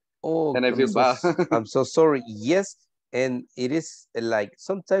 Oh, and I feel bad. I'm so sorry. Yes. And it is like,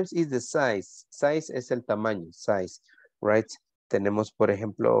 sometimes it's the size. Size es el tamaño, size, right? Tenemos, por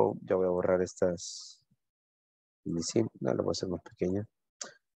ejemplo, ya voy a borrar estas. Let me see. No, la voy a hacer más pequeña.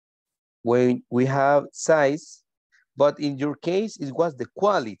 When we have size, but in your case, it was the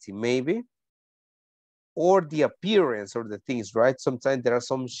quality, maybe, or the appearance or the things, right? Sometimes there are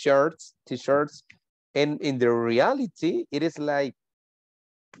some shirts, t-shirts, and in the reality, it is like,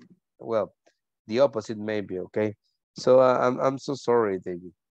 well, the opposite maybe, okay? So I'm so sorry,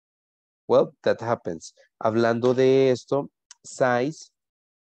 David. Well, that happens. Hablando de esto, size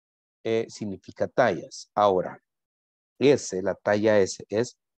significa tallas. Ahora, S, la talla S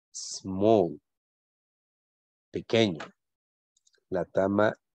es small, pequeño. La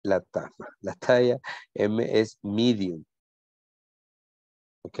talla M es medium.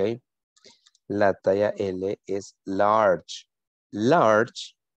 ¿Ok? La talla L es large.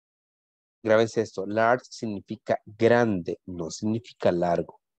 Large, grábense esto, large significa grande, no significa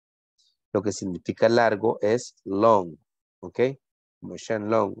largo. Lo que significa largo es long, ¿ok? Como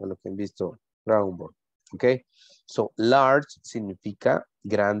Shenlong, o lo que han visto, Dragon Ball, ¿ok? So, large significa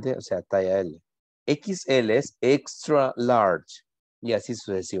grande, o sea, talla L. XL es extra large, y así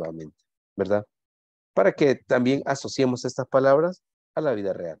sucesivamente, ¿verdad? Para que también asociemos estas palabras a la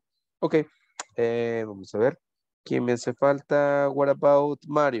vida real. Ok, vamos a ver. ¿Quién me hace falta? What about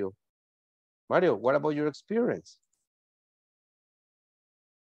Mario? Mario, what about your experience?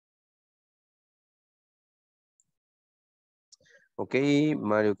 Ok,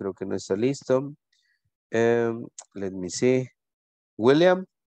 Mario creo que no está listo. Let me see. William?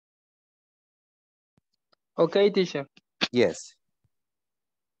 Okay, teacher. Yes.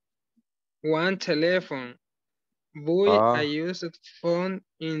 One telephone. I used phone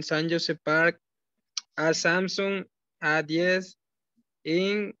in San Jose Park. A Samsung A10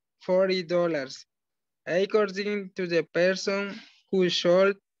 in $40. According to the person who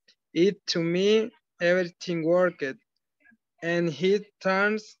sold it to me, everything worked. And he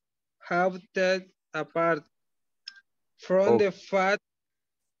turns half that apart from the fact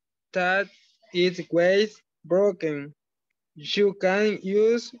that it was broken. You can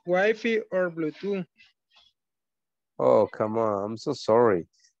use Wi-Fi or Bluetooth. Oh, come on, I'm so sorry.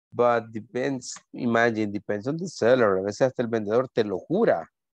 But depends, imagine, depends on the seller. A veces hasta el vendedor te lo jura.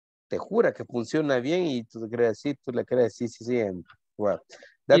 Te jura que funciona bien y tú le crees sí, tú le crees sí, sí, sí. And, well,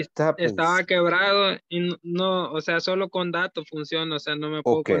 that happens. Estaba quebrado y no, o sea, solo con datos funciona, o sea, no me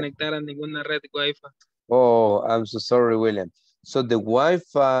puedo conectar a ninguna red Wi-Fi. Oh, I'm so sorry, William. So the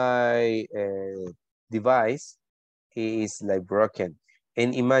Wi-Fi device is like broken.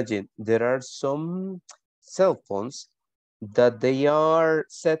 And imagine, there are some cell phones that they are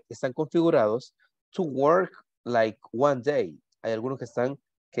set, están configurados to work like one day. Hay algunos que están,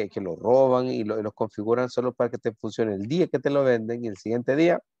 que lo roban y los configuran solo para que te funcione el día que te lo venden y el siguiente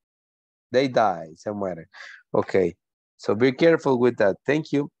día, they die, se mueren. Okay, so be careful with that.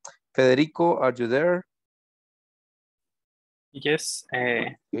 Thank you. Federico, are you there? Yes.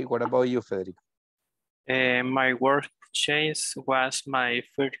 Okay, what about you, Federico? My work purchase was my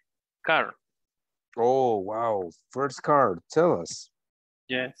first car. Oh, wow. First car. Tell us.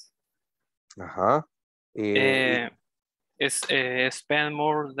 Yes. Uh-huh. Spend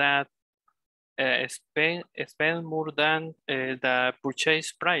more than the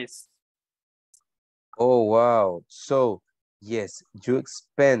purchase price. Oh, wow. So, yes, you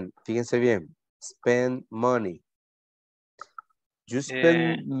spend, fíjense bien, spend money. You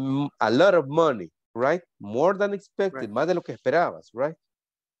spend a lot of money, right? More than expected, más de lo que esperabas, right?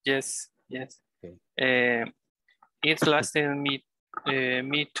 Yes, yes. Okay. It lasted me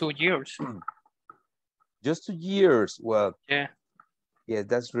 2 years. Just 2 years. Well, yeah,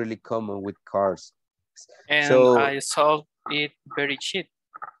 that's really common with cars. And so, I sold it very cheap.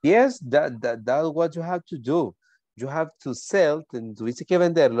 Yes, that's what you have to do. You have to sell, tuviste que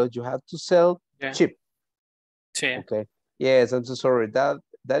venderlo, you have to sell cheap. Sí. Okay. Yes, I'm so sorry.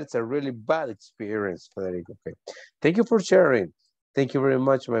 That's a really bad experience, Federico. Okay. Thank you for sharing. Thank you very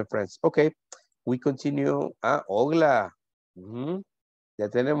much, my friends. Okay. We continue. Hola. ¿Ya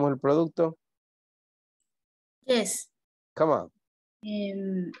tenemos el producto? Yes. Come on.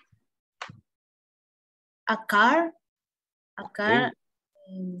 A car. Okay.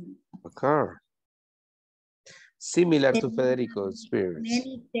 A car. Similar to Federico's experience.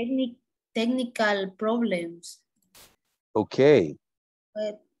 Many technical problems. Okay.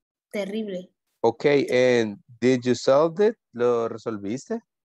 Fue terrible. Okay, and did you solve it? ¿Lo resolviste?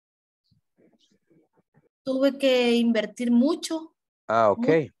 Tuve que invertir mucho.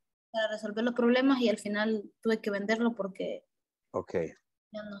 Okay. Mucho para resolver los problemas y al final tuve que venderlo porque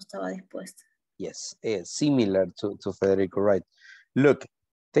ya no estaba dispuesta. Yes, similar to Federico, right? Look,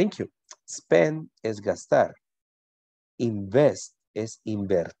 thank you. Spend es gastar. Invest es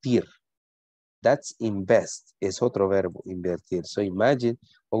invertir. That's invest. Es otro verbo, invertir. So imagine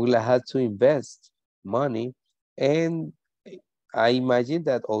Ogla had to invest money, and I imagine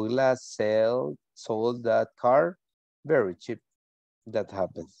that Ogla sold that car very cheap. That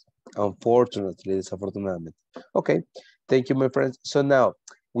happens. Unfortunately, desafortunadamente. Okay, thank you, my friends. So now,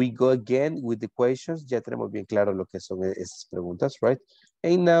 we go again with the questions. Ya tenemos bien claro lo que son esas preguntas, right?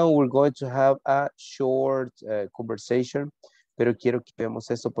 And now we're going to have a short conversation, pero quiero que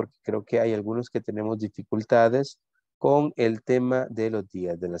veamos esto porque creo que hay algunos que tenemos dificultades con el tema de los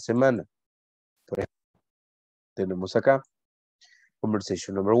días de la semana. Por ejemplo, tenemos acá,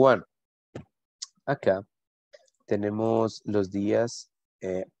 conversation number 1. Acá tenemos los días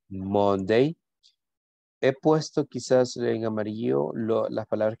Monday. He puesto quizás en amarillo las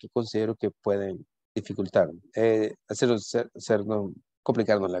palabras que considero que pueden dificultar,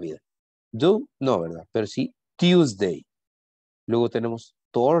 complicarnos la vida. Do, no, ¿verdad? Pero sí, Tuesday. Luego tenemos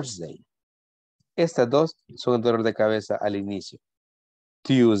Thursday. Estas dos son el dolor de cabeza al inicio.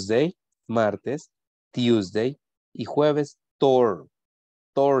 Tuesday, martes, Tuesday y jueves,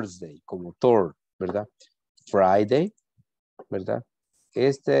 Thursday, como Thor, ¿verdad? Friday, ¿verdad?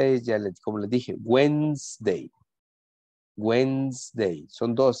 Este es, como les dije, Wednesday. Wednesday.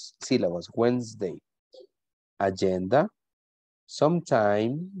 Son dos sílabas. Wednesday. Agenda.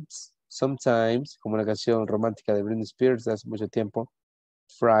 Sometimes, como una canción romántica de Britney Spears de hace mucho tiempo.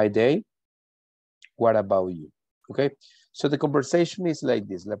 Friday. What about you? Okay. So the conversation is like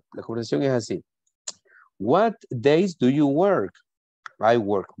this. La conversación es así. What days do you work? I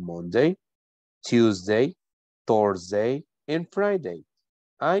work Monday, Tuesday, Thursday, and Friday.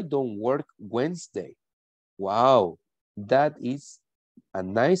 I don't work Wednesday. Wow, that is a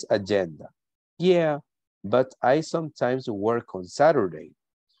nice agenda. Yeah, but I sometimes work on Saturday.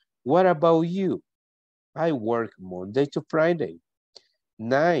 What about you? I work Monday to Friday.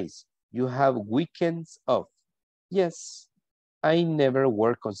 Nice, you have weekends off. Yes, I never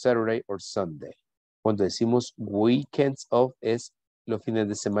work on Saturday or Sunday. Cuando decimos weekends off es los fines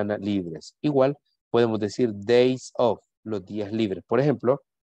de semana libres. Igual podemos decir days off, los días libres. Por ejemplo,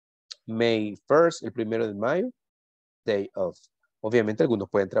 May 1st, el 1 de mayo, day off. Obviamente algunos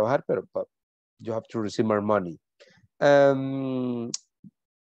pueden trabajar, pero you have to receive more money.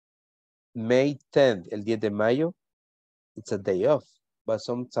 May 10th, el 10 de mayo, it's a day off, but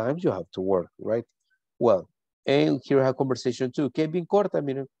sometimes you have to work, right? Well, and here I have conversation too, que es bien corta,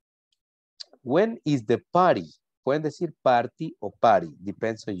 miren. When is the party? Pueden decir party o party,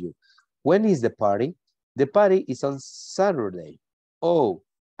 depends on you. When is the party? The party is on Saturday. Oh,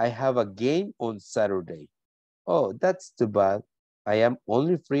 I have a game on Saturday. Oh, that's too bad. I am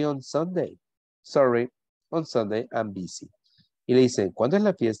only free on Sunday. Sorry, on Sunday I'm busy. Y le dicen, ¿cuándo es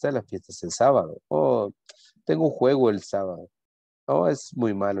la fiesta? La fiesta es el sábado. Oh, tengo un juego el sábado. Oh, es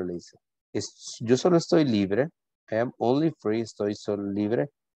muy malo, le dice. Yo solo estoy libre. I am only free, estoy solo libre.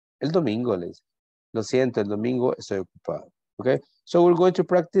 El domingo, le dice. Lo siento, el domingo estoy ocupado. Okay, so we're going to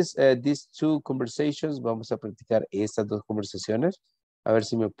practice these two conversations. Vamos a practicar estas dos conversaciones. A ver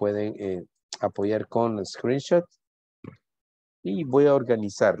si me pueden apoyar con el screenshot. Y voy a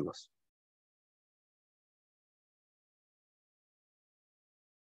organizarlos.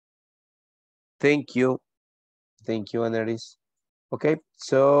 Thank you. Thank you, Anaris. Okay,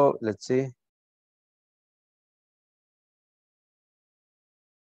 so let's see.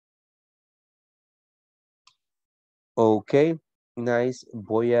 Ok, nice.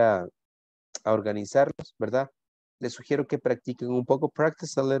 Voy a organizarlos, ¿verdad? Les sugiero que practiquen un poco,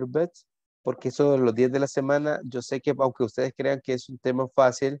 practice a little bit, porque eso de los 10 de la semana, yo sé que aunque ustedes crean que es un tema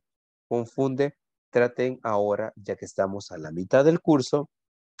fácil, confunde, traten ahora, ya que estamos a la mitad del curso,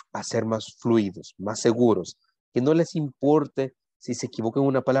 a ser más fluidos, más seguros, que no les importe si se equivocan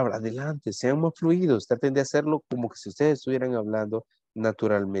una palabra, adelante, sean más fluidos, traten de hacerlo como que si ustedes estuvieran hablando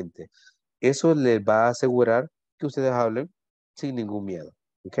naturalmente. Eso les va a asegurar que ustedes hablen sin ningún miedo.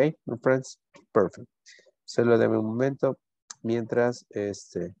 ¿Ok, my friends? Perfect. Solo denme un momento mientras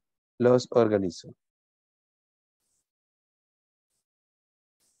los organizo.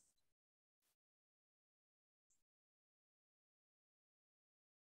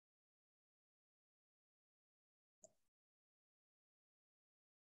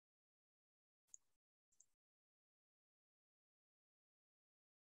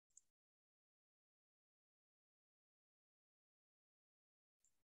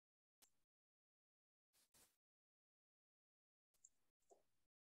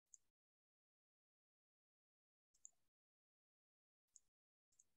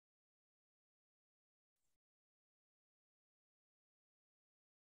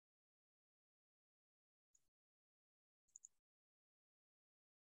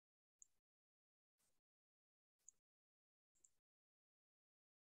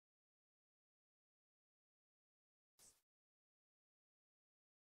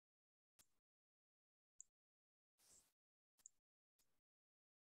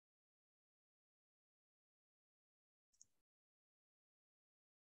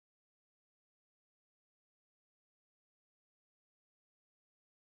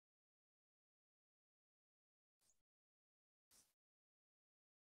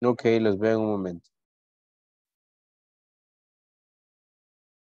 Ok, los veo en un momento.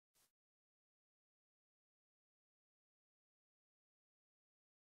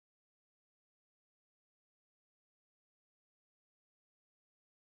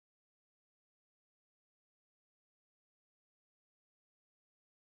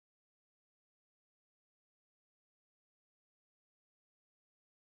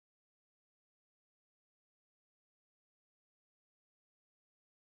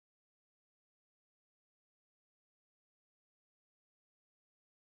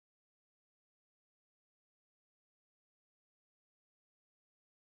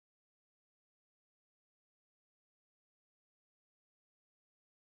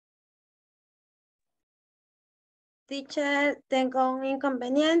 Teacher, tengo un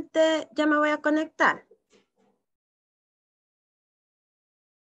inconveniente, ya me voy a conectar.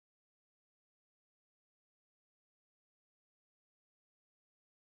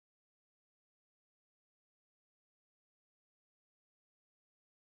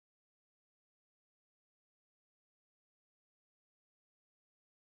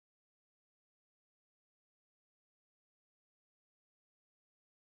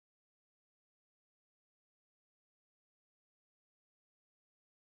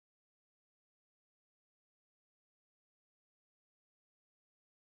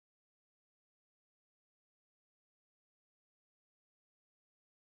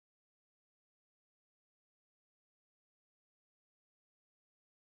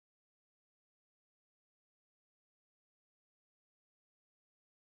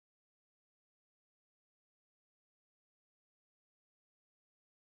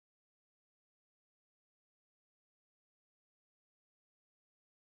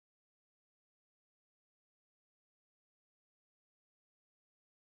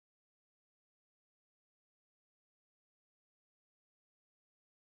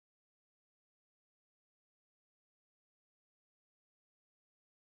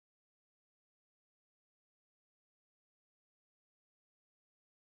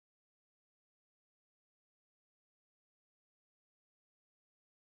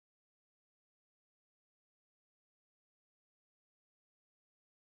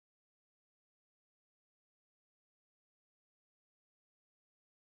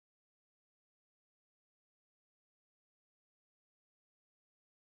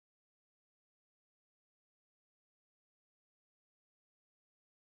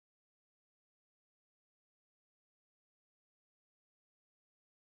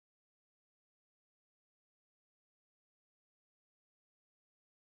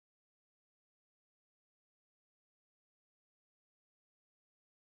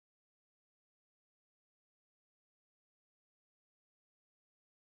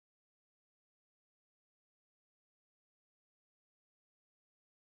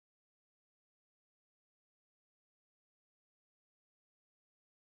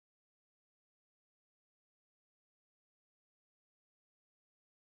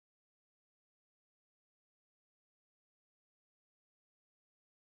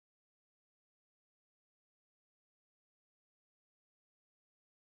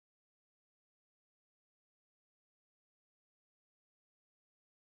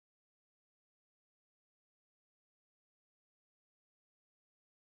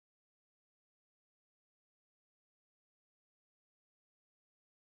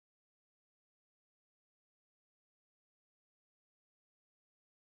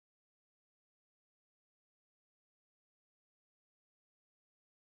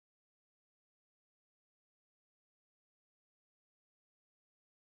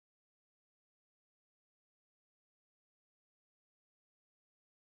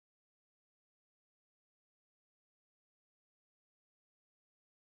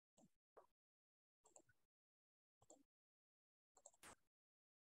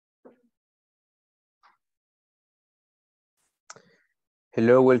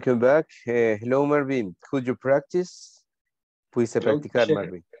 Hello, welcome back. Hello, Marvin. Could you practice? Pudiste practicar, Okay.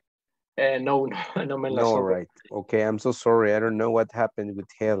 Marvin? No, no me la No, sopo. right. Okay, I'm so sorry. I don't know what happened with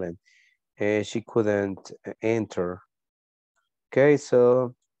Helen. She couldn't enter. Okay,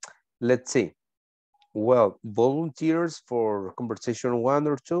 so let's see. Well, volunteers for conversation 1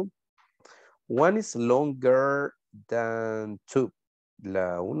 or 2. One is longer than 2.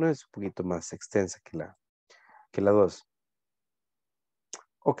 La 1 es un poquito más extensa que la 2.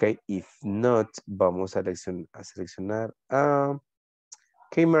 Ok, if not, vamos a seleccionar.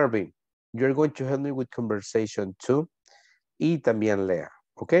 Okay, Marvin, you're going to help me with conversation 2 y también Lea,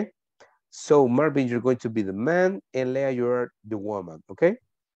 okay? So, Marvin, you're going to be the man and Lea, you're the woman, okay?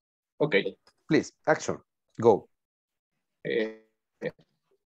 Okay. Please, action, go.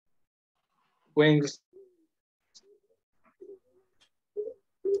 When's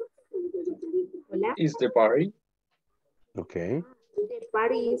Hola. is the party? Okay. The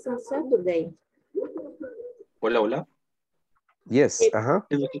party is on Saturday. Hola, hola. Yes,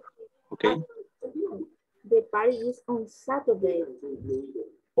 Okay. The party is on Saturday.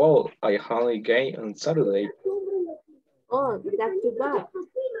 Well, I only game on Saturday. Oh, that's too bad.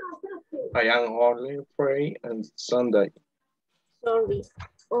 I am only free on Sunday. Sorry.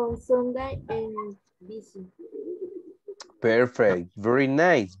 On Sunday and busy. Perfect. Very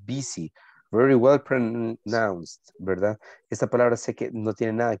nice. Busy. Very well pronounced, ¿verdad? Esta palabra sé que no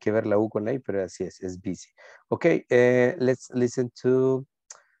tiene nada que ver la U con la I, pero así es busy. Okay, let's listen to,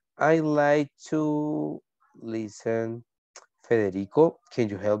 I like to listen. Federico, can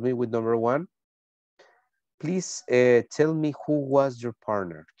you help me with number 1? Please tell me who was your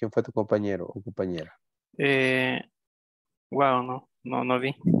partner. ¿Quién fue tu compañero o compañera? Wow, no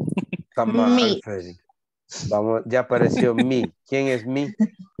vi. Come on, Federico. Vamos, ya apareció me. ¿Quién es me?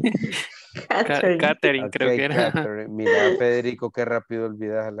 Catherine, creo que era. Catherine. Mira, Federico, qué rápido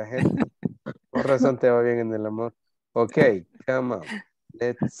olvidas a la gente. Por razón te va bien en el amor. Ok, come on.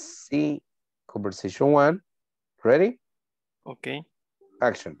 Let's see. Conversation 1. Ready? Okay.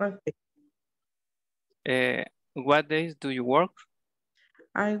 Action. What days do you work?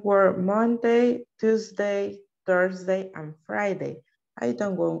 I work Monday, Tuesday, Thursday, and Friday. I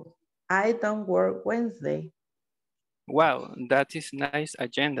don't work Wednesday. Wow, that is nice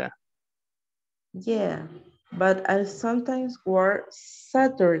agenda. Yeah, but I sometimes work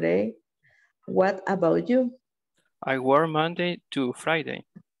Saturday. What about you? I work Monday to Friday.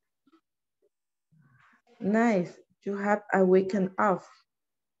 Nice. You have a weekend off.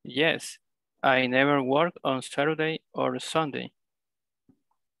 Yes, I never work on Saturday or Sunday.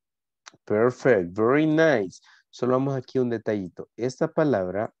 Perfect, very nice. Solo vamos aquí un detallito. Esta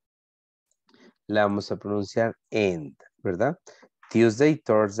palabra la vamos a pronunciar end, ¿verdad? Tuesday,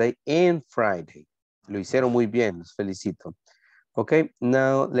 Thursday, and Friday. Lo hicieron muy bien, los felicito. Okay,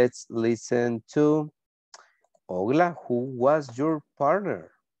 now let's listen to Ogla. Who was your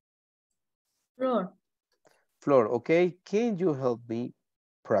partner? Flor. Flor, okay. Can you help me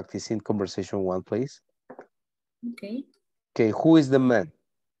practicing conversation 1, please? Okay. Okay, who is the man?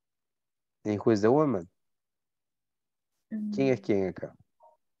 And who is the woman? ¿Quién es quién acá?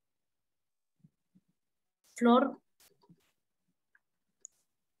 Flor.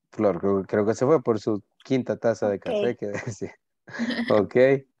 Flor, creo que se fue por su quinta taza de café que decía.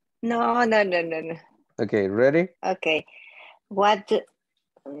 Okay. No. Okay, ready? Okay.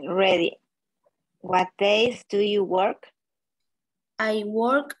 Ready. What days do you work? I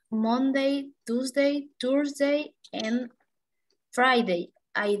work Monday, Tuesday, Thursday, and Friday.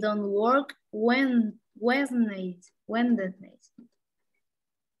 I don't work Wednesday.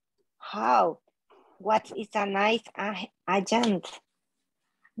 How? What is a nice agent?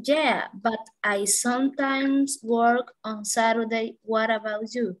 Yeah, but I sometimes work on Saturday. What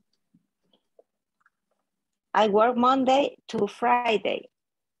about you? I work Monday to Friday.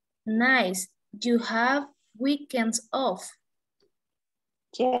 Nice. You have weekends off.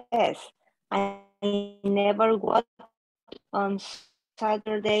 Yes, I never work on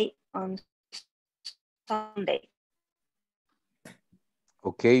Saturday, on Sunday.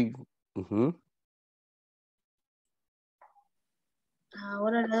 Okay.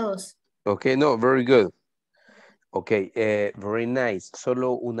 Ahora la dos. Okay, no, very good. Okay, very nice.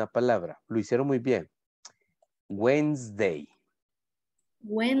 Solo una palabra. Lo hicieron muy bien. Wednesday.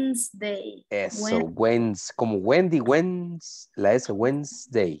 Wednesday. Eso, como Wendy, la S,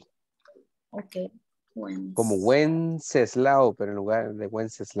 Wednesday. Okay. Como Wenceslao, pero en lugar de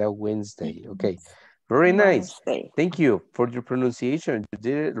Wenceslao, Wednesday. Okay, very nice. Wednesday. Thank you for your pronunciation. You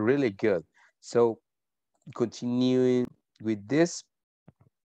did it really good. So, continuing with this,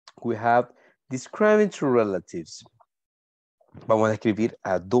 we have describing two relatives. Vamos a describir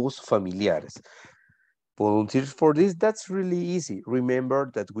a dos familiares. Volunteers for this, that's really easy.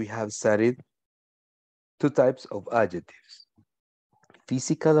 Remember that we have studied two types of adjectives.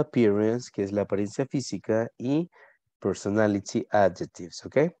 Physical appearance, que es la apariencia física, y personality adjectives,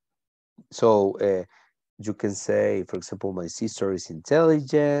 okay? So, you can say, for example, my sister is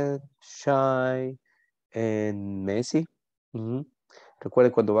intelligent, shy, and messy.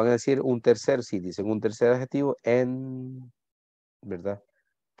 Recuerden, cuando van a decir un tercer, si dicen un tercer adjetivo, and, ¿verdad?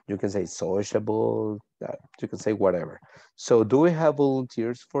 You can say sociable, you can say whatever. So, do we have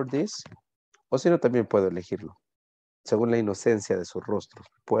volunteers for this? O si no, también puedo elegirlo. Según la inocencia de sus rostros,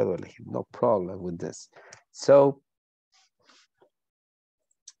 puedo elegir. No problem with this. So,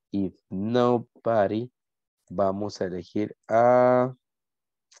 if nobody, vamos a elegir a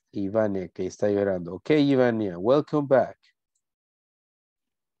Ivania, que está llorando. Ok, Ivania, welcome back.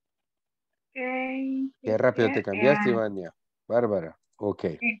 Okay. Qué rápido te cambiaste, Ivania. Bárbara.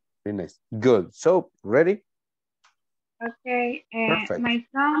 Ok, very nice. Good. So, ready? Okay. Perfect. My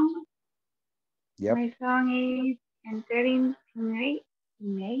son. Yep. My son is entering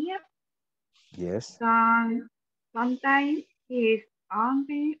teenager. Yes. Sometimes he is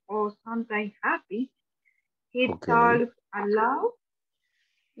angry or sometimes happy. He Okay. talks a lot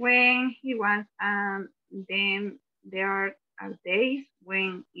when he wants, and then there are days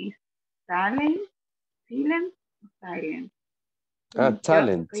when he's silent.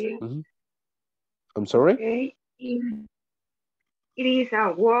 Talent. I'm sorry? Okay. It is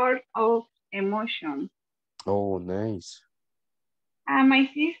a word of emotion. Oh, nice. My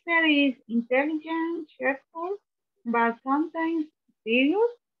sister is intelligent, cheerful, but sometimes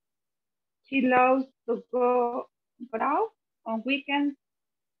serious. She loves to go out on weekends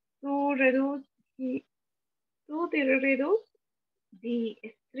to reduce the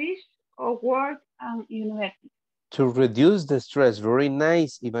stress of work and university. To reduce the stress. Very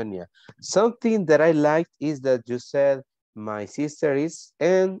nice, Ivania. Something that I liked is that you said, my sister is,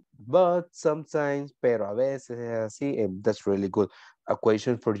 but sometimes, pero a veces es así, and that's really good. A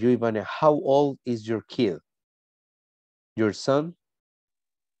question for you, Ivania. How old is your kid? Your son?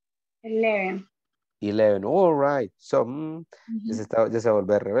 11. 11. All right. So, ya se va a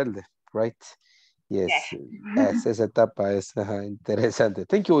volver rebelde, right? Yes, esa etapa es interesante.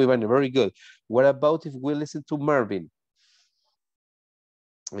 Thank you, Ivania. Very good. What about if we listen to Marvin?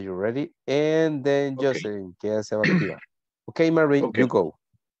 Are you ready? And then Jocelyn, que ya se va a activar. Okay, Marvin, you go.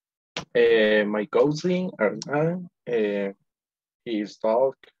 My cousin, Hernan, he is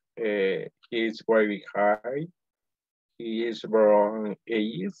tall, he is very high, he is brown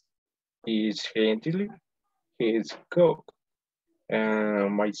eyes, he is gentle, he is cook.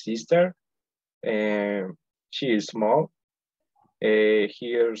 My sister, she is small, her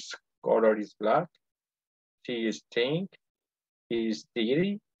color is black, she is pink, he is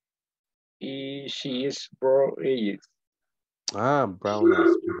dirty, she is brown eyes. Brown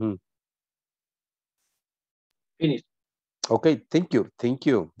eyes. Finish. Okay, thank you. Thank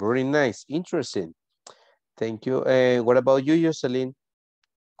you. Very nice. Interesting. Thank you. What about you, Jocelyn?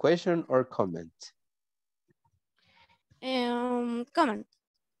 Question or comment? Comment.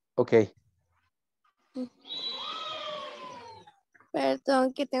 Okay.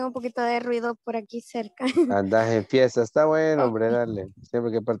 Perdón, que tengo un poquito de ruido por aquí cerca. Andas en fiesta. Está bueno, hombre, dale.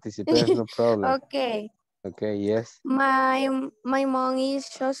 Siempre que participes, no problem. Okay. Okay, yes. My mom is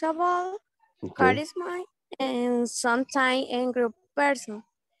sociable, charismatic, and sometimes angry person.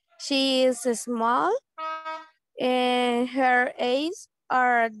 She is small, and her eyes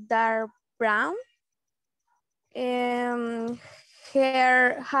are dark brown. Her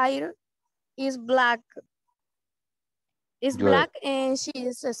hair is black. Black, and she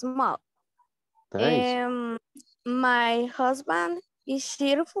is small. Nice. My husband is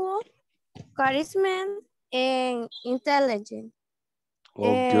cheerful, charismatic, and intelligent.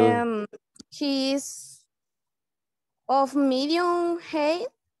 Good. He is of medium height.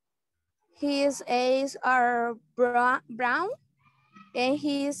 His eyes are brown, and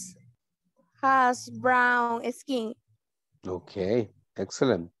he has brown skin. Okay,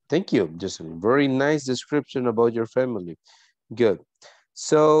 excellent. Thank you, Jocelyn. Very nice description about your family. Good.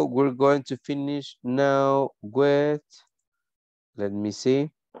 So we're going to finish now with, let me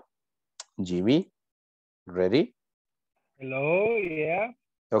see, Jimmy, ready? Hello, yeah.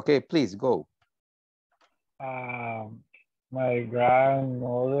 Okay, please go. My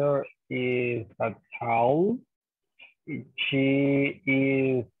grandmother is a tall. She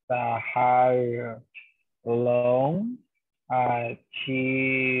is a high, long.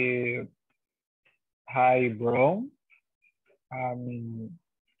 She high brown.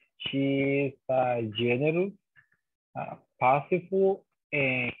 She is generous, passive,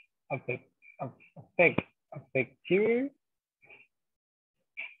 and affective.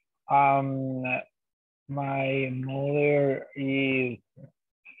 My mother is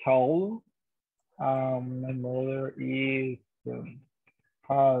tall. My mother is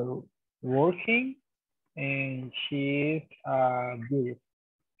hard working, and she is beautiful.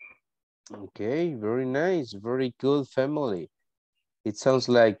 Okay, very nice, very good family. It sounds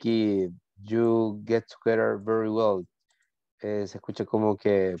like you get together very well. Se escucha como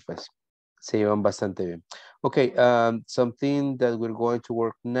que pues se llevan bastante bien. Okay, something that we're going to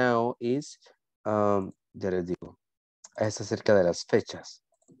work now is, ya les digo, es acerca de las fechas.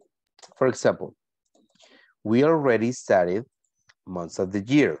 For example, we already studied months of the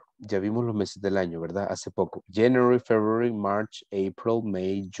year. ya vimos los meses del año, ¿verdad? Hace poco. January, February, March, April,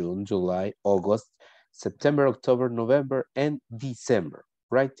 May, June, July, August, September, October, November, and December,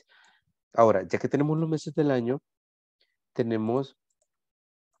 right? Ahora, ya que tenemos los meses del año, tenemos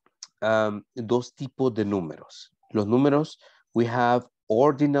dos tipos de números. Los números, we have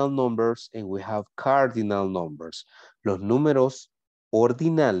ordinal numbers and we have cardinal numbers. Los números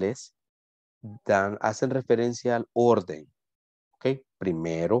ordinales hacen referencia al orden. ¿Ok?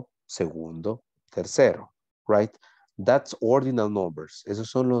 Primero, segundo, tercero. Right? That's ordinal numbers. Esos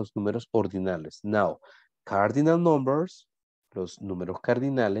son los números ordinales. Now, cardinal numbers, los números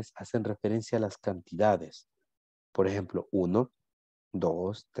cardinales hacen referencia a las cantidades. Por ejemplo, 1,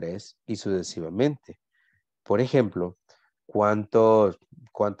 2, 3 y sucesivamente. Por ejemplo,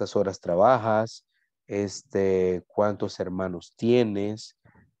 ¿cuántas horas trabajas? ¿Cuántos hermanos tienes?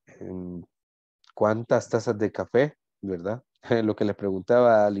 ¿Cuántas tazas de café? ¿Verdad? Lo que les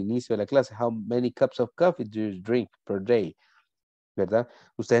preguntaba al inicio de la clase. How many cups of coffee do you drink per day? ¿Verdad?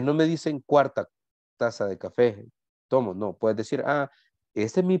 Ustedes no me dicen cuarta taza de café. Tomo, no. Puedes decir,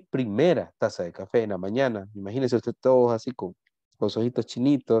 esta es mi primera taza de café en la mañana. Imagínense usted todos así con los ojitos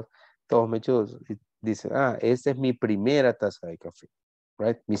chinitos, todos mechudos. Y dicen, esta es mi primera taza de café.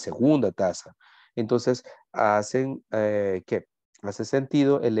 Right? Mi segunda taza. Entonces, ¿qué? Hace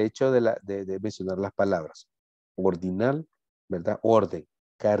sentido el hecho de mencionar las palabras. Ordinal, ¿verdad? Orden.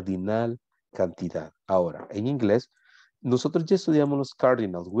 Cardinal, cantidad. Ahora, en inglés, nosotros ya estudiamos los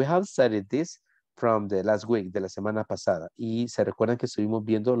cardinals. We have studied this from the last week, de la semana pasada. Y se recuerdan que estuvimos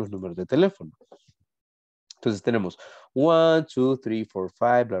viendo los números de teléfono. Entonces tenemos 1, 2, 3, 4,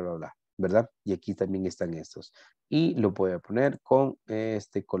 5, bla, bla, bla. ¿Verdad? Y aquí también están estos. Y lo voy a poner con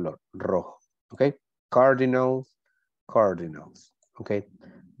este color rojo. ¿Ok? Cardinals, cardinals. ¿Ok?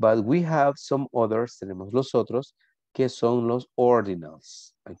 But we have some others. Tenemos los otros que son los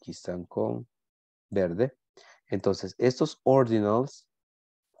ordinals. Aquí están con verde. Entonces, estos ordinals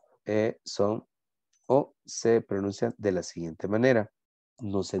son o se pronuncian de la siguiente manera.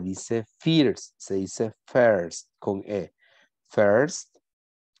 No se dice first, se dice first con E. First,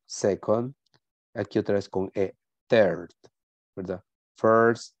 second, aquí otra vez con E. Third, ¿verdad?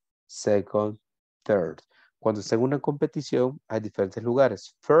 First, second, third. Cuando está en una competición, hay diferentes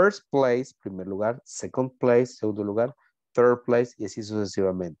lugares. First place, primer lugar. Second place, segundo lugar. Third place y así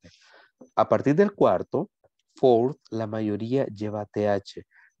sucesivamente. A partir del cuarto, fourth, la mayoría lleva TH.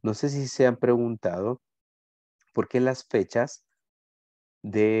 No sé si se han preguntado por qué las fechas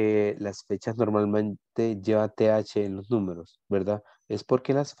normalmente lleva TH en los números, ¿verdad? Es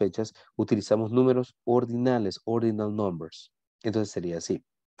porque las fechas utilizamos números ordinales, ordinal numbers. Entonces sería así.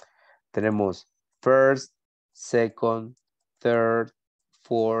 Tenemos first, second, third,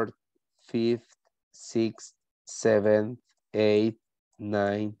 fourth, fifth, sixth, seventh, eighth,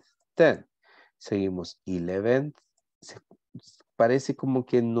 ninth, tenth. Seguimos 11th. Parece como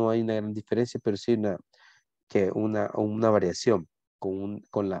que no hay una gran diferencia, pero sí una variación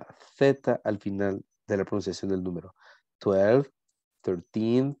con la Z al final de la pronunciación del número. 12th,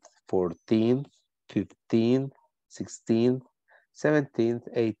 13th, 14th, 15th, 16th,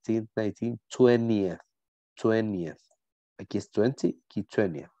 17th, 18th, 19th, 20th. 20th. Aquí es 20, aquí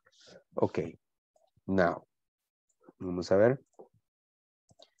 20th. Ok. Now, vamos a ver.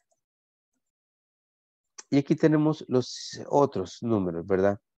 Y aquí tenemos los otros números,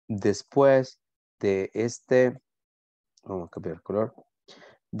 ¿verdad? Después de vamos a cambiar el color.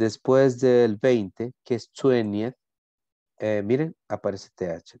 Después del 20, que es 20th, miren, aparece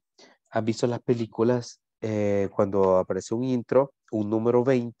TH. ¿Han visto las películas cuando aparece un intro, un número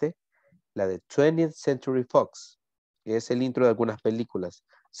 20? La de 20th Century Fox. Es el intro de algunas películas.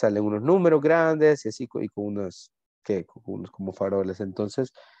 Salen unos números grandes y así, y con unos como faroles.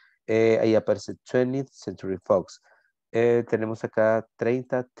 Entonces, ahí aparece 20th Century Fox. Tenemos acá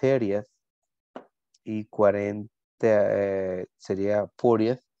 30, 30th y 40, sería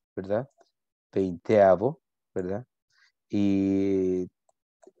 40th, ¿verdad? 20avo, ¿verdad? Y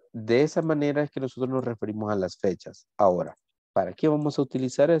de esa manera es que nosotros nos referimos a las fechas. Ahora, ¿para qué vamos a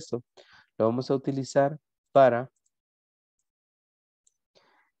utilizar esto? Lo vamos a utilizar para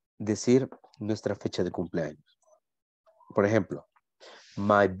decir nuestra fecha de cumpleaños. Por ejemplo,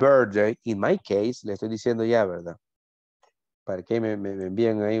 my birthday, in my case, le estoy diciendo ya, ¿verdad? Para que me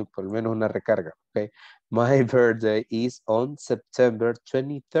envíen ahí por lo menos una recarga, ¿ok? My birthday is on September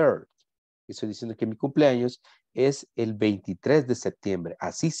 23rd. Estoy diciendo que mi cumpleaños es el 23 de septiembre.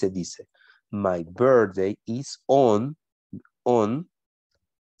 Así se dice. My birthday is on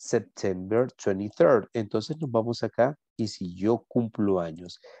September 23rd. Entonces nos vamos acá y si yo cumplo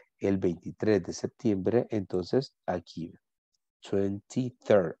años el 23 de septiembre, entonces aquí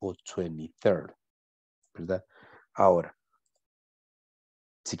 23rd o 23rd, ¿verdad? Ahora,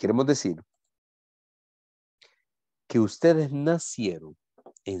 si queremos decir que ustedes nacieron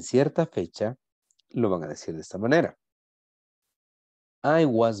en cierta fecha, lo van a decir de esta manera. I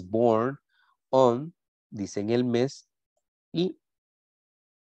was born on, dicen el mes y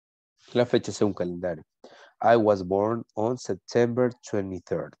la fecha según calendario. I was born on September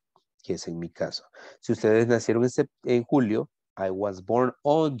 23rd, que es en mi caso. Si ustedes nacieron en julio, I was born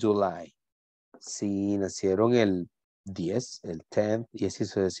on July. Si nacieron el 10, el 10 y así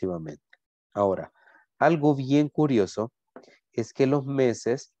sucesivamente. Ahora, algo bien curioso es que los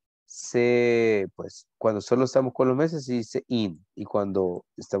meses pues cuando solo estamos con los meses se dice in y cuando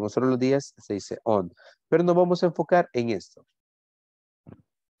estamos solo los días se dice on. Pero nos vamos a enfocar en esto.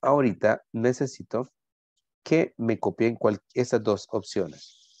 Ahorita necesito que me copien estas dos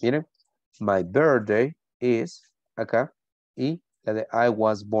opciones. Miren, my birthday is acá y la de I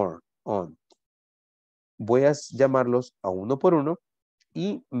was born on. Voy a llamarlos a uno por uno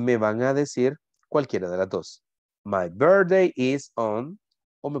y me van a decir cualquiera de las dos. My birthday is on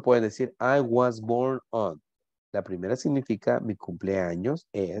o me pueden decir I was born on. La primera significa mi cumpleaños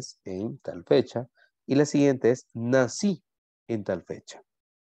es en tal fecha y la siguiente es nací en tal fecha.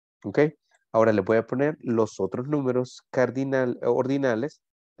 ¿Ok? Ahora le voy a poner los otros números ordinales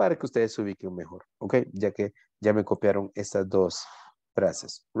para que ustedes se ubiquen mejor. ¿Ok? Ya que ya me copiaron estas dos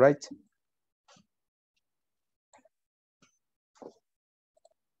frases. Right?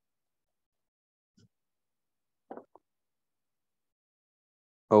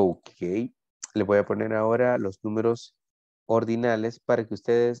 Ok. Le voy a poner ahora los números ordinales para que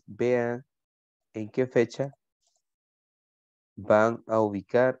ustedes vean en qué fecha van a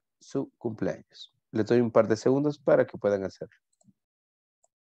ubicar su cumpleaños. Les doy un par de segundos para que puedan hacerlo.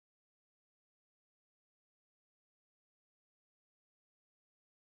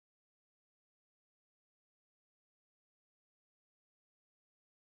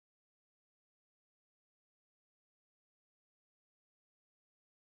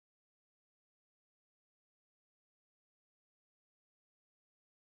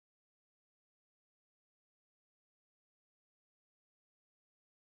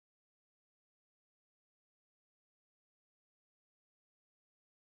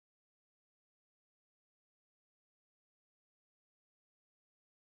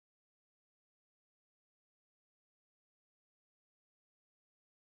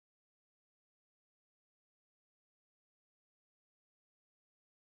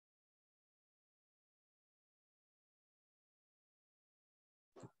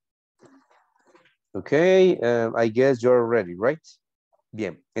 Ok, I guess you're ready, right?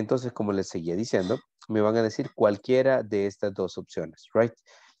 Bien, entonces como les seguía diciendo, me van a decir cualquiera de estas dos opciones, right?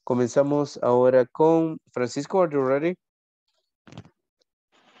 Comenzamos ahora con Francisco, are you ready?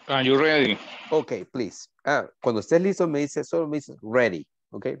 Are you ready? Ok, please. Cuando estés listo solo me dices ready,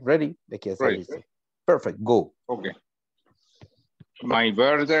 ok? Ready, de que está listo. Perfect, go. Okay. My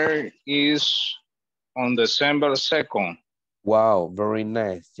birthday is on December 2nd. Wow, very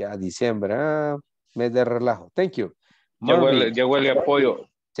nice. Ya diciembre, mes de relajo. Thank you. Ya huele a pollo.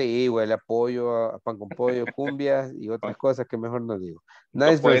 Sí, huele a pollo, a pan con pollo, cumbias y otras cosas que mejor no digo.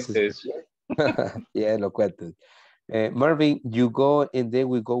 Los Nice verses. cohetes. Yeah, los cohetes. Marvin, you go and then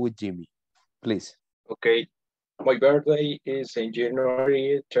we go with Jimmy. Please. Okay. My birthday is in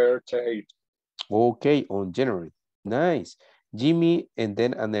January 30th. Okay, on January. Nice. Jimmy and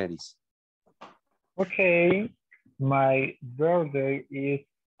then Aneris. Okay. My birthday is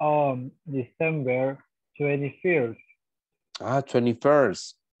on December 21st.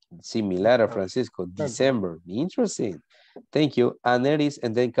 21st. Similar a Francisco. December. Interesting. Thank you. Aneris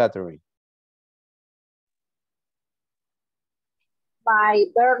and then Catherine. My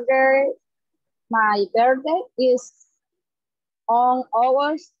birthday is on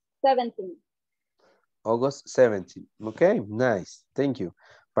August 17th. August 17. Okay, nice. Thank you.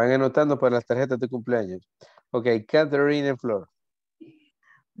 Van anotando para las tarjetas de cumpleaños. Okay, Catherine and Flor.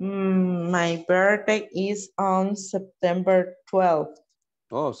 My birthday is on September 12th.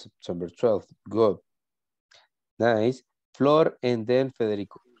 Oh, September 12th. Good. Nice. Flor and then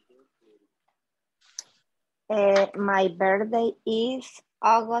Federico. My birthday is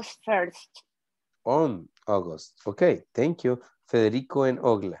August 1st. On August. Okay, thank you. Federico and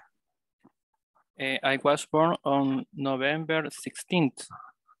Ogla. I was born on November 16th.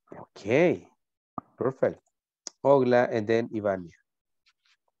 Okay, perfect. Ogla and then Ivania.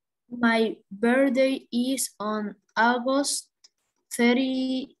 My birthday is on August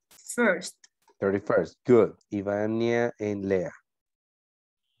 31st. 31st, good. Ivania and Lea.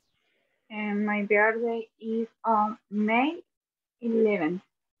 And my birthday is on May 11.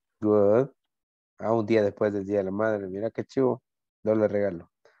 Good. Un día después del Día de la Madre. Mira qué chivo. Doble regalo.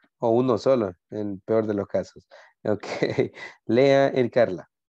 O uno solo, en el peor de los casos. Ok. Lea y Carla.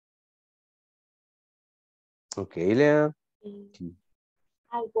 Ok, Lea.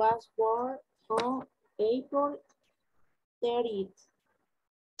 I was born on April 30th.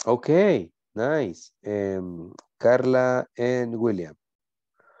 Ok, nice. Carla and William.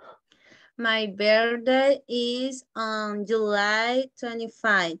 My birthday is on July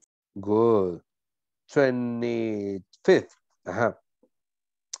 25th. Good. 25th. Ajá.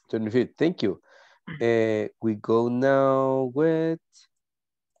 25th. Thank you. We go now with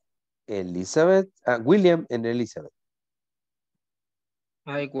Elizabeth. William and Elizabeth.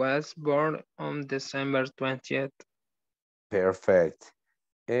 I was born on December 20th. Perfect.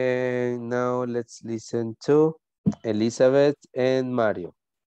 And now let's listen to Elizabeth and Mario.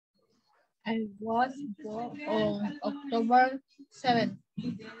 I was born on October 7th.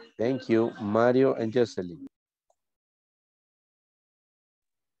 Thank you, Mario and Jocelyn.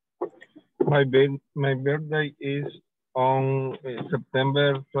 My birthday is on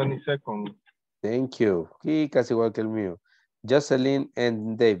September 22nd. Thank you. Y casi igual que el mío. Jocelyn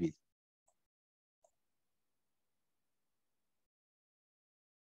and David.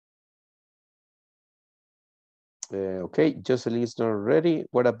 Okay, Jocelyn is not ready.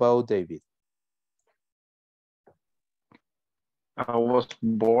 What about David? I was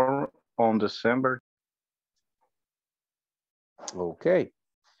born on December. Okay,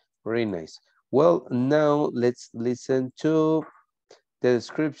 very nice. Well, now let's listen to the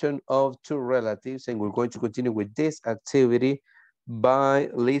description of two relatives, and we're going to continue with this activity by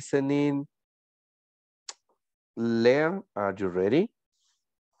listening. Leah, are you ready?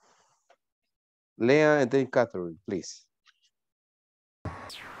 Leah and then Catherine, please.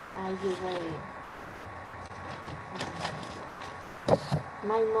 Are you ready?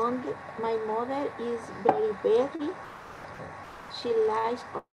 My mother is very busy. She lies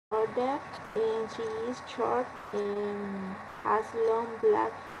ordered and she is short and has long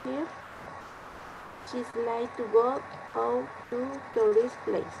black hair. She's like to go out to tourist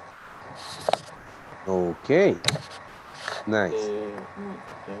place. Okay, nice.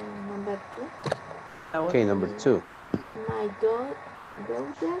 Number 2. Okay, number 2. My daughter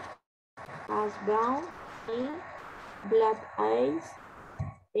has brown hair, black eyes,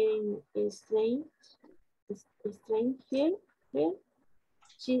 and strange hair.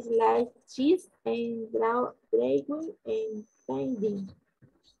 She's like cheese and gray and painting.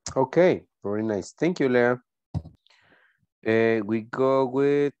 Okay, very nice. Thank you, Leah. We go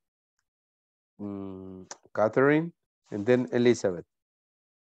with Catherine and then Elizabeth.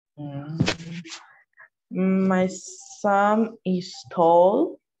 My son is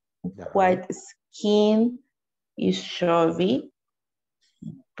tall, white skin, is chubby,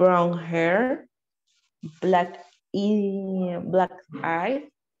 brown hair, black eyes.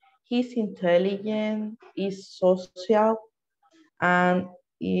 He's intelligent, is social, and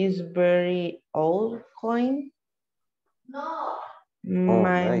is very outgoing.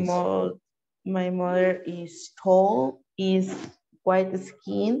 My mother is tall, is white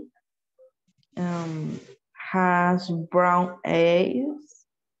skin, has brown eyes.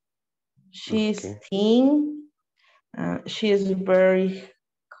 She's thin. She's very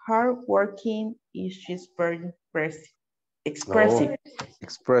hardworking. She's very expressive. Oh,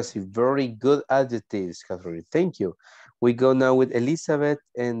 expressive. Very good adjectives, Catherine. Thank you. We go now with Elizabeth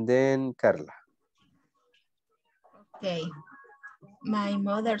and then Carla. Okay. My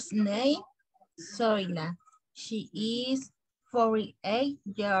mother's name, Zoila. She is 48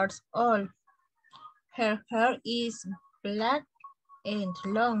 years old. Her hair is black and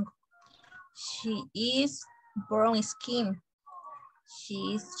long. She is brown skin. She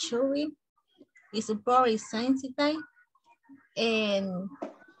is chubby, is very sensitive, and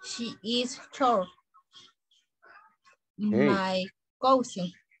she is short. Hey. My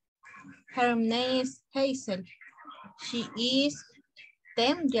cousin, her name is Hazel. She is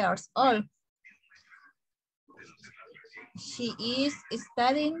 10 years old. She is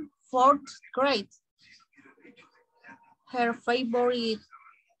studying 4th grade. Her favorite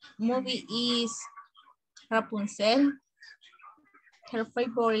movie is Rapunzel. Her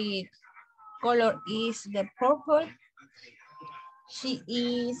favorite color is the purple. She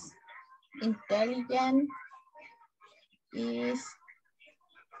is intelligent.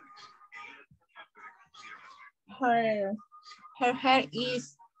 Her hair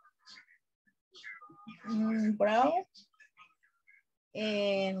is brown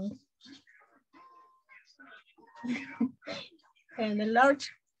and large.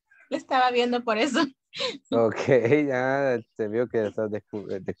 Lo estaba viendo por eso. Ok, ya te veo que estás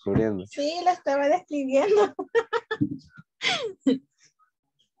descubriendo. Sí, lo estaba describiendo.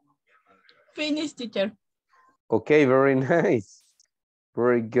 Finish, teacher. Ok, very nice.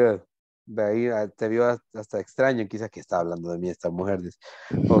 Very good. De ahí te vio hasta extraño, quizás que está hablando de mí esta mujer.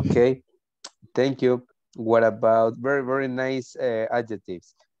 Ok, thank you. What about very, very nice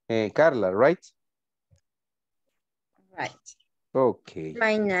adjectives? Carla, right? Right. Okay.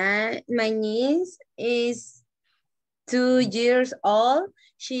 My niece is 2 years old.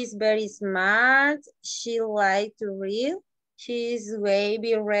 She's very smart. She likes to read. She's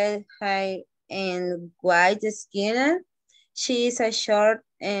wavy red hair and white skin. She's a short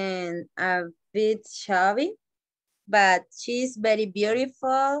and a bit chubby, but she's very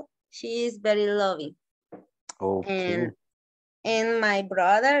beautiful. She is very loving. Okay. And my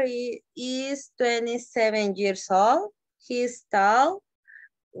brother is 27 years old. He's tall,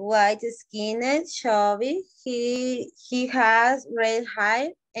 white skinned, chubby. He has red hair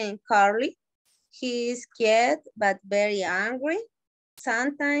and curly. He is cute but very angry.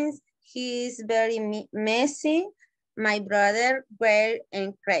 Sometimes he is very messy. My brother weird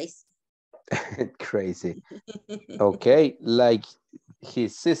and crazy. Crazy. Okay, like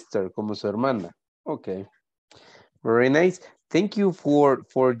his sister, como su hermana. Okay. Very nice. Thank you for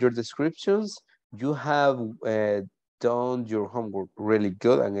your descriptions. You have done your homework really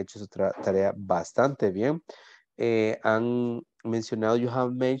good. Han hecho su tarea bastante bien. Han mencionado, you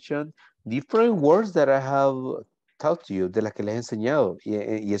have mentioned different words that I have taught you, de las que les he enseñado.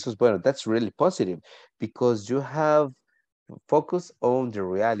 Y eso es bueno. That's really positive because you have focused on the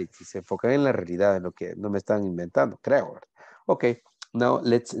reality. Se enfocan en la realidad, en lo que no me están inventando, creo. Ok, now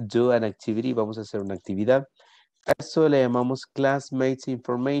let's do an activity. Vamos a hacer una actividad. A eso le llamamos classmates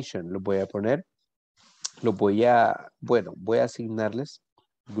information. Lo voy a poner. Voy a asignarles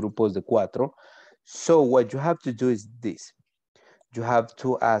grupos de 4. So what you have to do is this. You have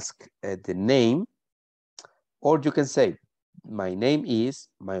to ask the name, or you can say, my name is,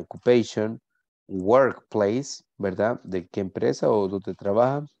 my occupation, workplace, ¿verdad? De qué empresa o dónde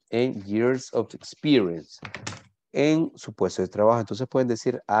trabaja, and years of experience. En su puesto de trabajo. Entonces pueden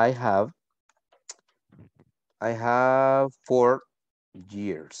decir, I have 4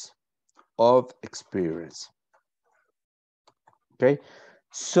 years of experience. Okay,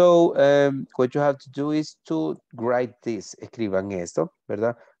 so what you have to do is to write this. Escriban esto,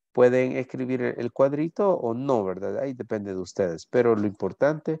 ¿verdad? Pueden escribir el cuadrito o no, ¿verdad? Ahí depende de ustedes. Pero lo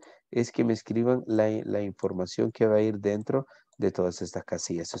importante es que me escriban la información que va a ir dentro de todas estas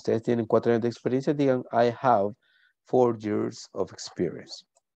casillas. Si ustedes tienen 4 años de experiencia, digan, I have 4 years of experience.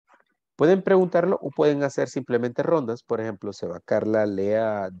 Pueden preguntarlo o pueden hacer simplemente rondas. Por ejemplo, se va Carla,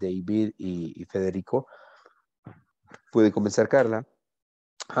 Lea, David y Federico. Puede comenzar Carla.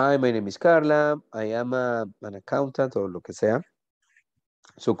 Hi, my name is Carla. I am an accountant o lo que sea.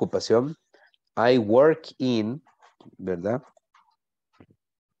 Su ocupación. I work in, ¿verdad?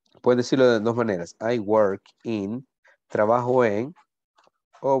 Pueden decirlo de 2 maneras. I work in, trabajo en,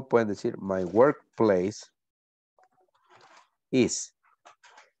 o pueden decir my workplace is.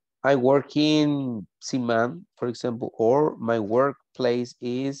 I work in Siman, for example, or my workplace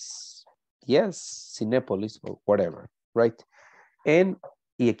is, yes, Cinepolis or whatever, right?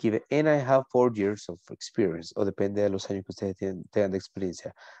 Y aquí ve, and I have 4 years of experience, o depende de los años que ustedes tengan de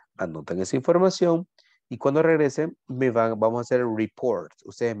experiencia. Anotan esa información y cuando regresen vamos a hacer el report.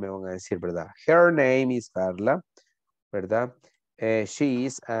 Ustedes me van a decir, ¿verdad? Her name is Carla, ¿verdad? She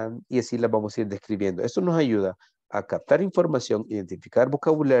is, and, y así la vamos a ir describiendo. Esto nos ayuda a captar información, identificar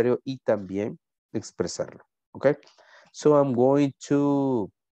vocabulario y también expresarlo. ¿Ok? So I'm going to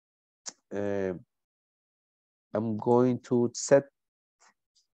set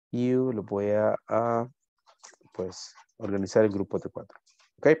you, lo voy a pues organizar el grupo de 4.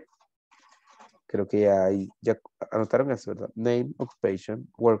 ¿Ok? Creo que ya anotaron eso, ¿verdad? Name,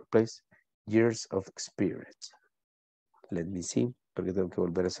 occupation, workplace, years of experience. Let me see, porque tengo que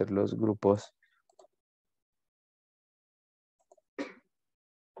volver a hacer los grupos.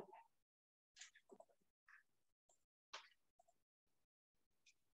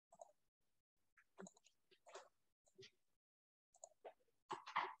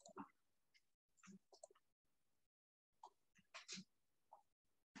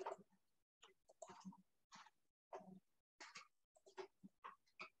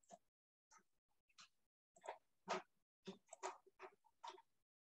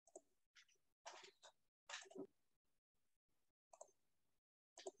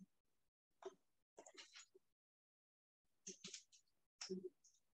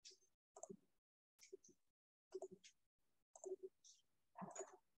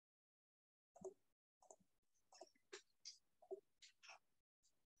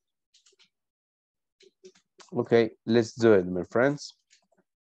 Okay, let's do it, my friends.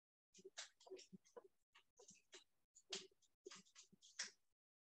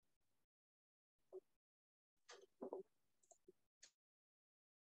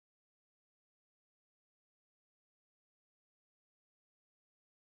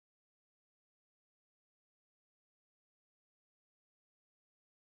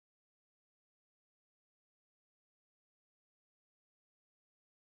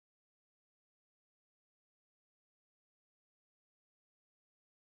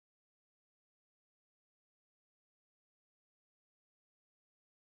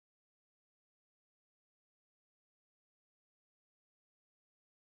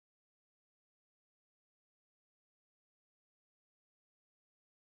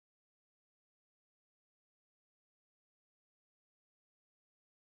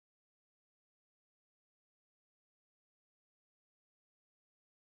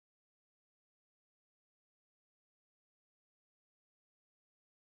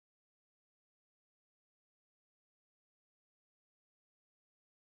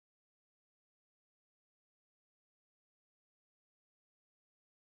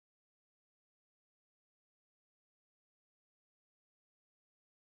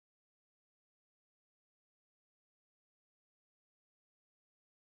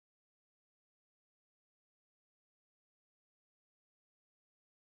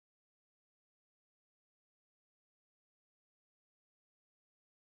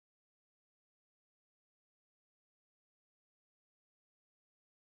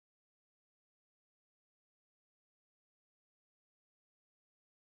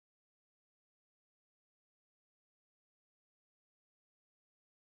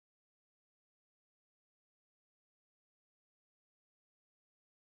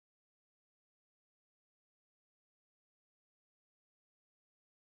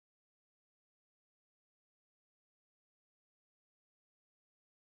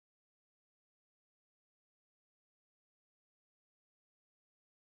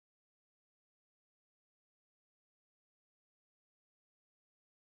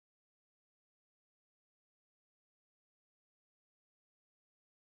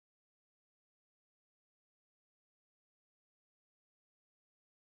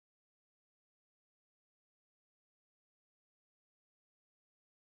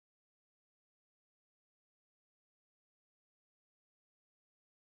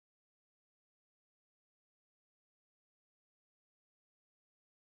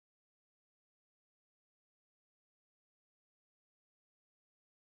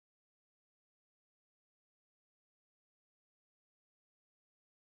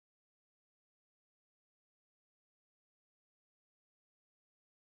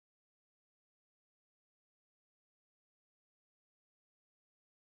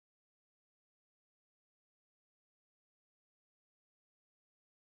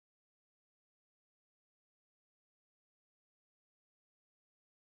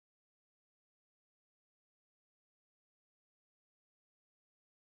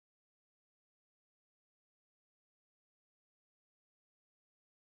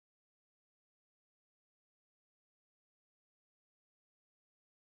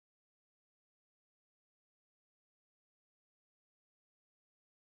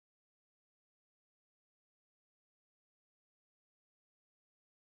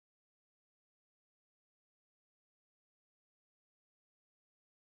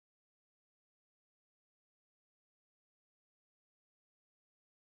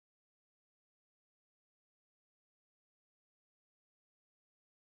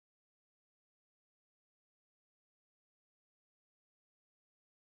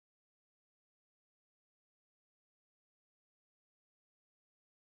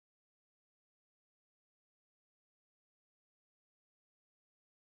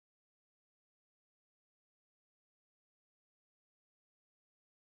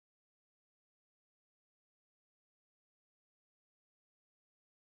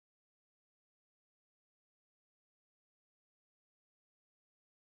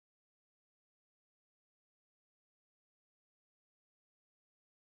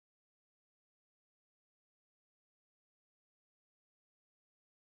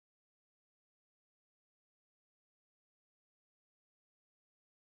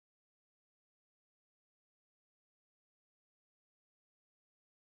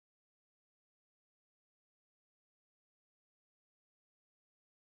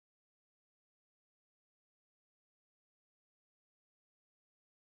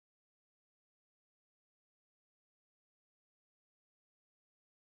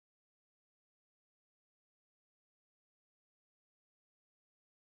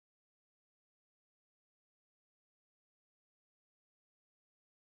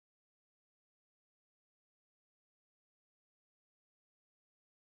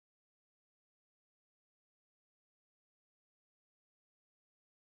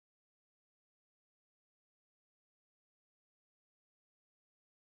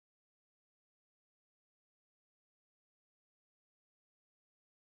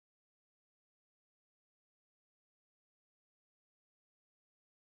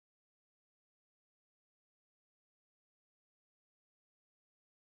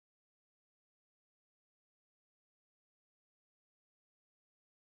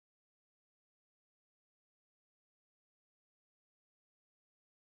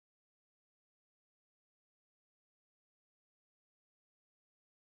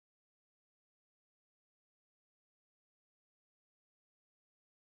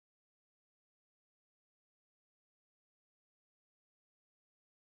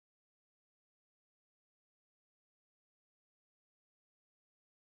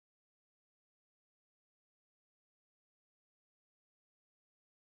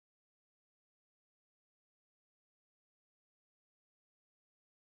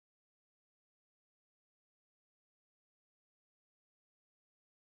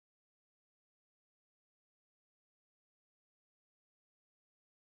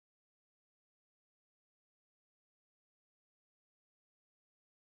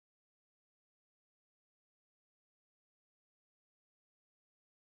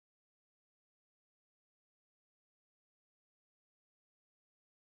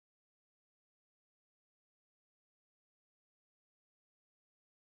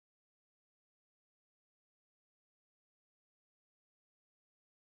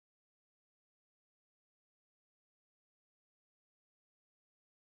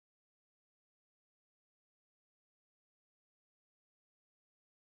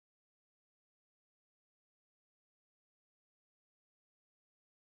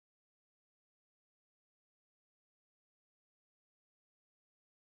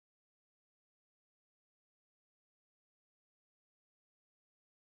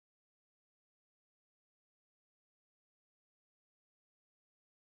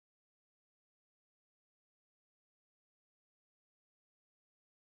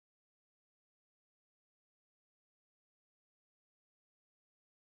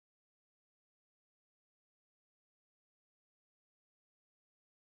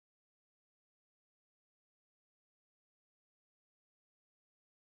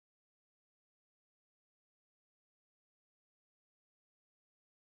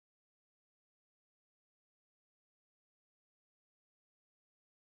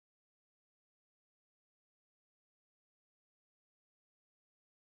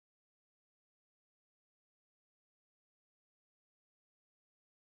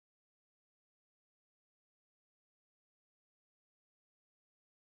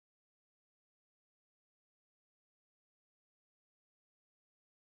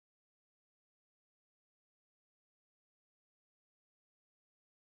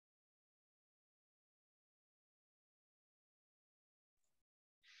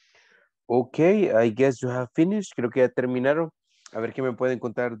 Okay, I guess you have finished. Creo que ya terminaron. A ver qué me pueden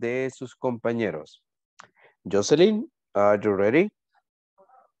contar de sus compañeros. Jocelyn, are you ready?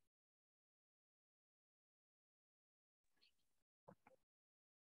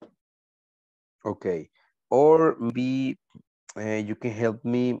 Okay, or maybe you can help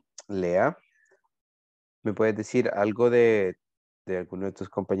me, Lea. ¿Me puedes decir algo de alguno de tus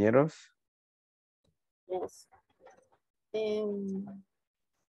compañeros? Yes.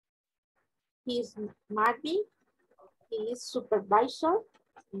 He's Marvin. He is supervisor.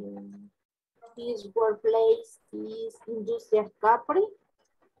 His workplace is Industrial Capri.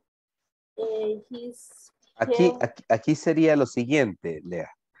 Aquí sería lo siguiente, Lea.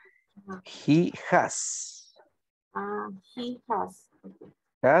 He has. He has.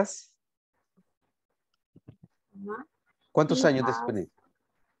 Has. ¿Cuántos años de experiencia?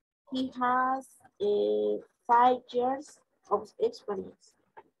 He has 5 years of experience.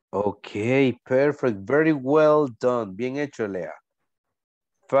 Okay, perfect. Very well done. Bien hecho, Lea.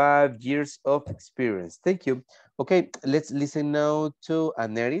 5 years of experience. Thank you. Okay, let's listen now to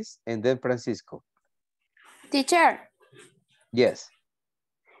Aneris and then Francisco. Teacher. Yes.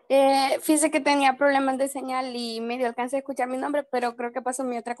 Fíjese que tenía problemas de señal y medio alcancé a escuchar mi nombre, pero creo que pasó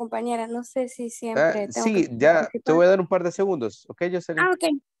mi otra compañera. No sé si siempre tengo Sí, que ya participar. te voy a dar un par de segundos. Ok, Jocelyn. Ok.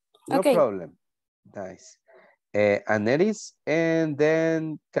 No problem. Nice. Aneris and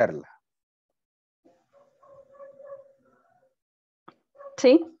then Carla.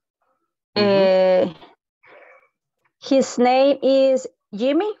 Sí. His name is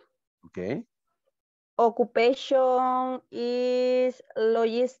Jimmy. Okay. Occupation is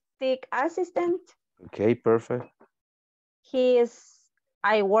logistic assistant. Okay, perfect.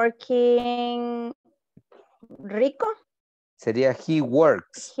 I working Rico. Sería he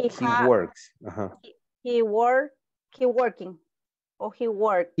works. He works. He working. Or he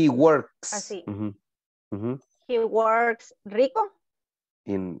works. He works. Así. Mm-hmm. He works Rico.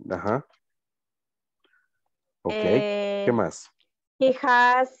 Okay. ¿Qué más? He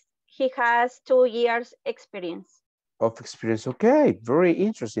has 2 years experience. Of experience. Okay, very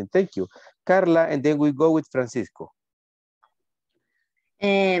interesting. Thank you. Carla, and then we go with Francisco.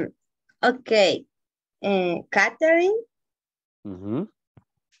 Okay. Catherine. Mm-hmm.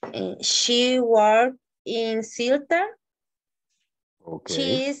 She worked in Silter. Okay.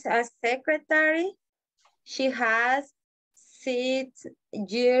 She is a secretary. She has 6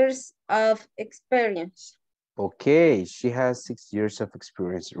 years of experience. Okay, she has 6 years of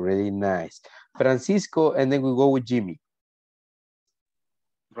experience. Really nice. Francisco, and then we go with Jimmy.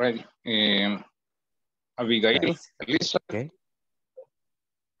 Ready. Abigail, Nice. Elisa. Okay.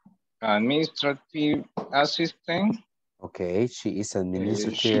 Administrative assistant. Okay, she is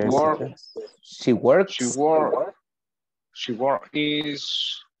administrative She assistant. She works. She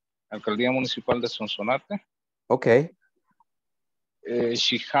is Alcaldía Municipal de Sonsonate. Okay.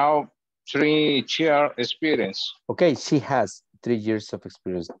 She have 3 year experience. Okay, she has 3 years of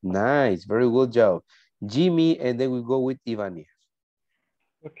experience. Nice, very good job. Jimmy, and then we go with Ivania.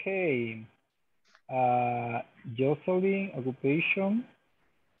 Okay. Jocelyn, occupation,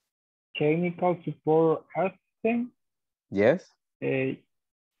 technical support assistant. Yes.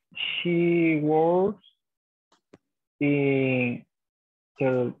 She works in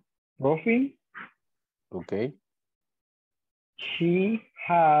the roofing. Okay. She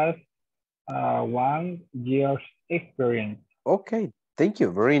has 1 year's experience. Okay, thank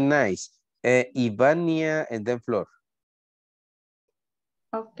you. Very nice. Ivania and then Flor.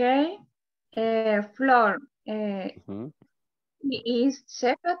 Okay. Flor. She is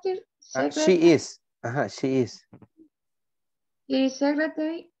secretary. She is. She is. She is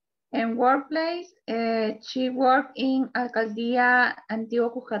secretary and workplace. She worked in Alcaldía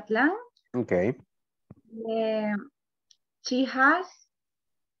Antiguo Cuscatlán. Okay. She has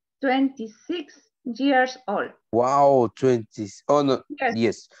 26 years old. Wow, 20. Oh, no.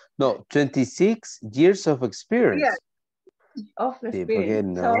 Yes. No, 26 years of experience. Yes. Of Sí, porque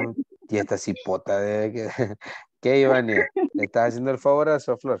experience. no. Y esta cipota de... ¿Qué, Ivania? ¿Le estás haciendo el favor a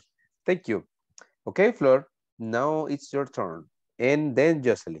su Flor? Thank you. Okay, Flor. Now it's your turn. And then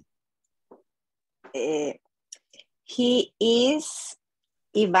Jocelyn. He is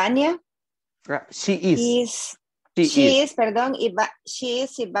Ivania. She is. She is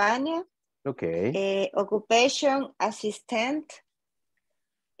Ivania. Okay. Occupation assistant.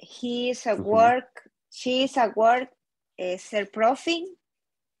 He is a work. She is a work self-profit.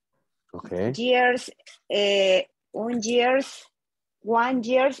 Okay. Years. 1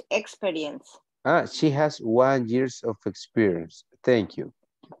 year's experience. She has 1 years of experience. Thank you.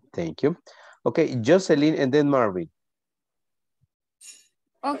 Thank you. Okay, Jocelyn and then Marvin.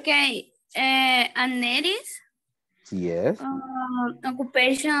 Okay. Aneris. Yes.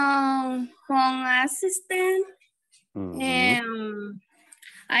 Occupation home assistant.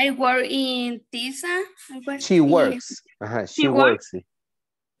 I work in TISA. She works. She works.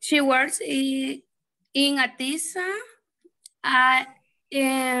 She works in a TISA.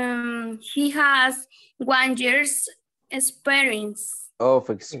 He has 1 year's experience. Of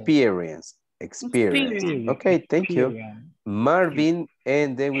experience. Okay, thank you. Marvin,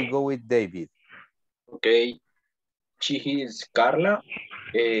 and then we go with David. Okay. She is Carla.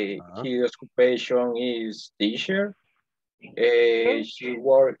 His occupation is teacher. She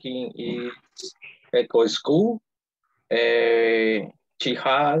working in eco school. She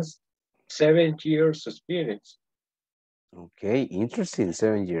has 7 years experience. Okay, interesting.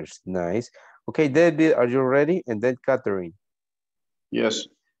 7 years. Nice. Okay, David, are you ready? And then Catherine. Yes.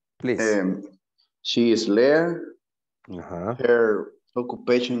 Please. She is Leah. Her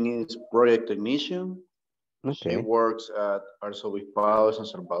occupation is project technician. Okay. She works at Arzobispado San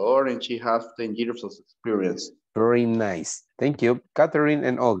Salvador and she has 10 years of experience. Very nice. Thank you. Catherine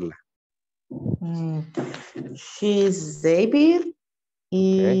and Ogla. She's David.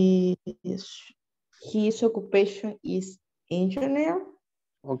 Okay. His occupation is engineer.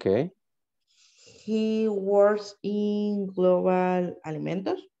 Okay. He works in Global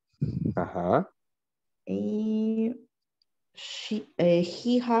Alimentos. He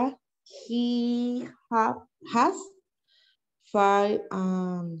has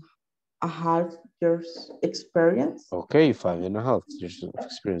 5.5 years experience. Okay, 5.5 years of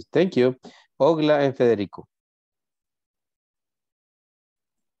experience. Thank you. Ogla and Federico.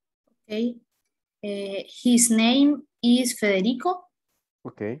 Okay. His name is Federico.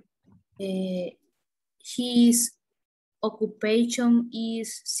 Okay. His occupation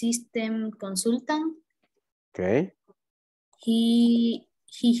is system consultant. Okay. He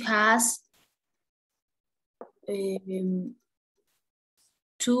has 2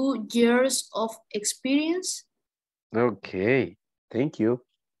 years of experience. Okay. Thank you.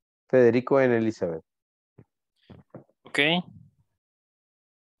 Federico and Elizabeth. Okay.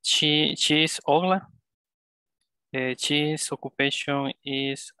 She is Ogla. She's occupation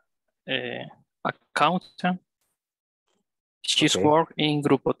is accountant. She's worked in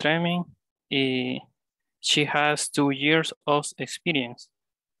Grupo Training. She has 2 years of experience.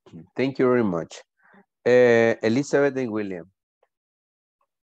 Thank you very much. Elizabeth and William.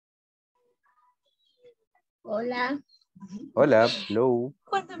 Hola. Hola, hello.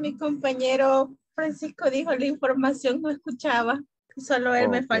 Cuando mi compañero Francisco dijo la información no escuchaba. Solo él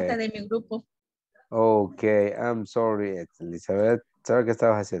me falta de mi grupo. Okay, I'm sorry, Elizabeth. Sorry que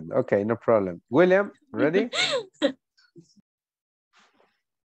estabas haciendo. Okay, no problem. William, ready?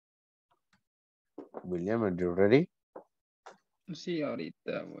 William, are you ready? Sí,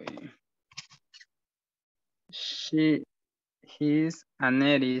 ahorita voy. He's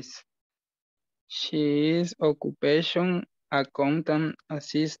Aneris. She is occupation accountant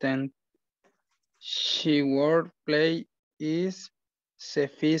assistant. She workplace is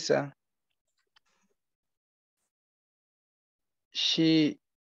Cefisa. She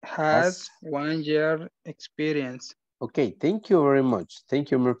has 1 year experience. Okay, thank you very much.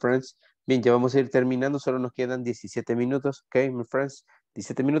 Thank you, my friends. Bien, ya vamos a ir terminando. Solo nos quedan 17 minutos. Okay, my friends.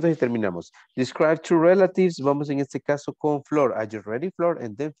 17 minutos y terminamos. Describe two relatives. Vamos en este caso con Flor. Are you ready, Flor?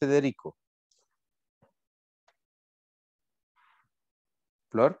 And then Federico.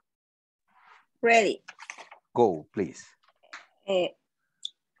 Flor? Ready. Go, please.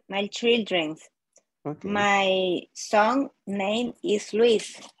 My children. Okay. My son name is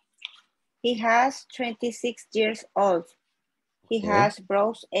Luis. He has 26 years old. He has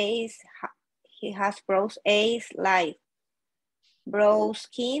brown eyes. He has brown eyes, light brown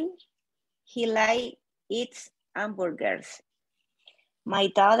skin. He eats hamburgers. My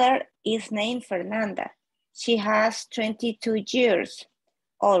daughter is named Fernanda. She has 22 years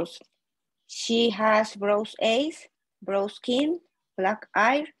old. She has brown eyes, brown skin, black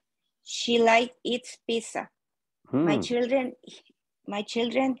eye. She eats pizza. My children,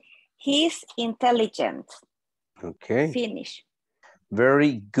 he's intelligent. Okay. Finish.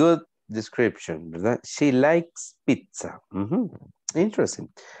 Very good description, ¿verdad? She likes pizza.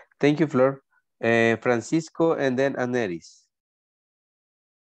 Interesting. Thank you, Flor. Francisco and then Aneris.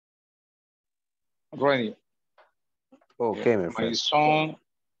 Ready. Okay, my friend.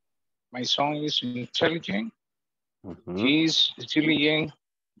 My son is intelligent. He is intelligent.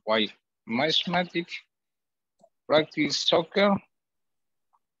 Why? Mathematics, practice soccer,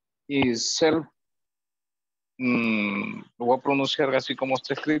 is self. Lo voy a pronunciar así como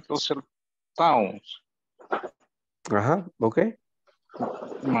está escrito, self towns. Ajá, okay.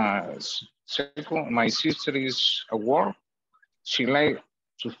 My sister is at work. She likes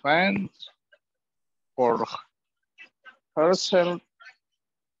to find for herself.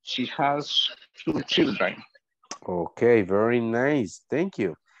 She has 2 children. Okay, very nice. Thank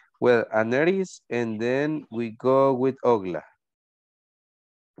you. Well, Aneris, and then we go with Ogla.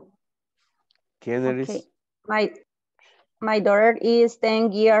 Okay. My daughter is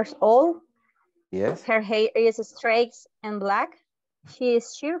 10 years old. Yes. Her hair is straight and black. She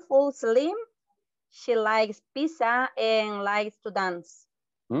is cheerful, slim. She likes pizza and likes to dance.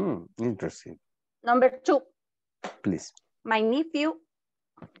 Interesting. Number 2. Please. My nephew.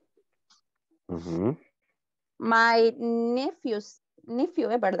 My nephew,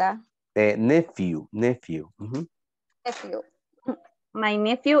 ¿es verdad? Nephew. Nephew. My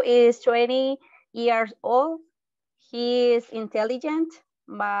nephew is 20 years old. He is intelligent,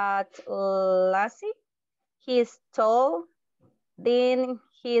 but lazy. He is tall. Then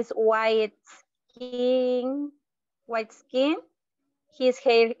his white skin. His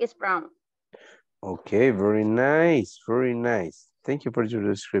hair is brown. Okay, very nice, very nice. Thank you for your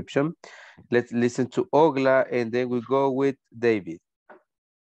description. Let's listen to Ogla and then we go with David.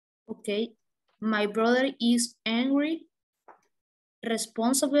 Okay, my brother is angry,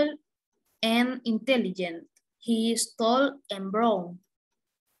 responsible, and intelligent. He is tall and brown.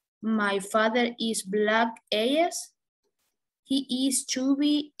 My father is black-eyed. He is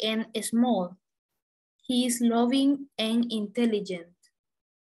chubby and small. He is loving and intelligent.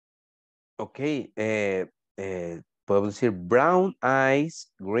 Okay, podemos decir brown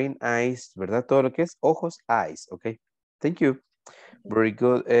eyes, green eyes, ¿verdad? Todo lo que es ojos, eyes, okay. Thank you. Very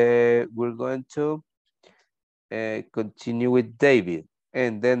good. We're going to continue with David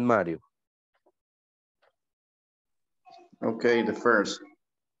and then Mario. Okay, the first.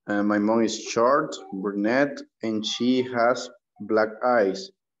 My mom is short, brunette, and she has black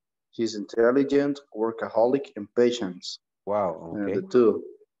eyes. She's intelligent, workaholic, and patient. Wow, okay. The 2.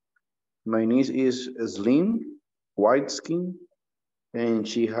 My niece is slim, white skin, and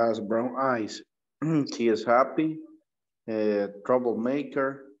she has brown eyes. She is happy, a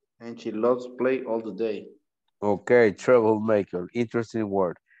troublemaker, and she loves to play all the day. Okay, troublemaker, interesting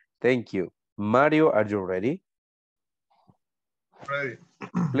word. Thank you. Mario, are you ready? Ready.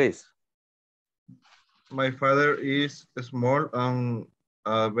 Please. My father is small and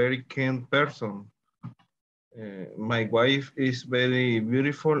a very kind person. My wife is very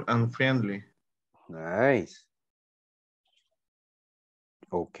beautiful and friendly. Nice.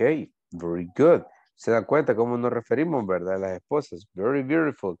 Okay, very good. Se dan cuenta cómo nos referimos, ¿verdad? Las esposas, very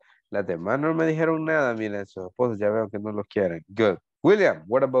beautiful. Las demás no me dijeron nada, miren, sus esposos ya veo que no los quieren. Good. William,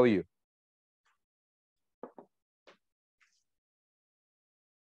 what about you?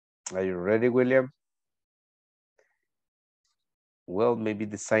 Are you ready, William? Well, maybe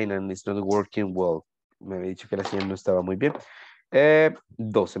the sign is not working well. Me había dicho que la señal no estaba muy bien.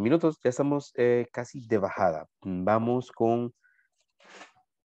 12 minutos, ya estamos casi de bajada. Vamos con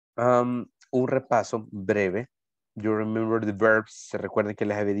un repaso breve. You remember the verbs. Se recuerden que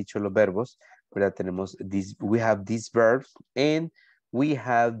les había dicho los verbos, ¿verdad? Tenemos this, we have these verbs and we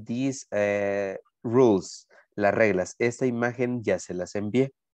have these rules, las reglas. Esta imagen ya se las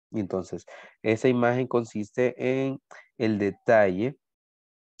envié. Entonces, esa imagen consiste en el detalle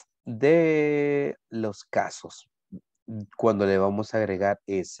de los casos. Cuando le vamos a agregar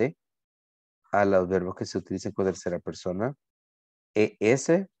ese a los verbos que se utilizan con tercera persona,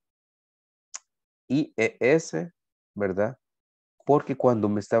 ES y ES, ¿verdad? Porque cuando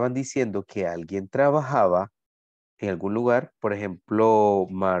me estaban diciendo que alguien trabajaba en algún lugar, por ejemplo,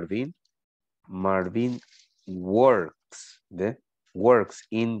 Marvin works, ¿ve? Works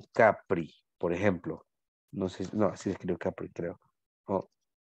in Capri, por ejemplo. No sé, no, así escribo Capri, creo. Oh,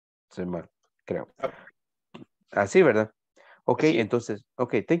 soy mal, creo. Así, ¿verdad? Ok, sí. Entonces,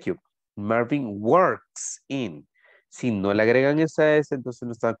 ok, thank you. Marvin works in. Si no le agregan esa S, entonces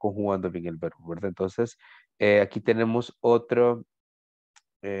no están conjugando bien el verbo, ¿verdad? Entonces, aquí tenemos otro.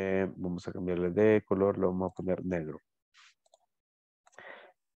 Vamos a cambiarle de color, lo vamos a poner negro.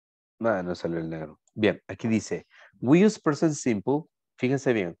 Nada, no salió el negro. Bien, aquí dice, we use present simple.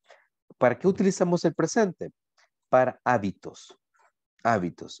 Fíjense bien. ¿Para qué utilizamos el presente? Para hábitos.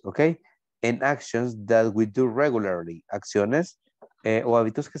 Hábitos, ¿ok? And actions that we do regularly. Acciones o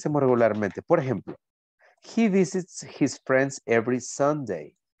hábitos que hacemos regularmente. Por ejemplo, he visits his friends every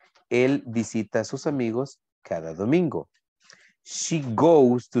Sunday. Él visita a sus amigos cada domingo. She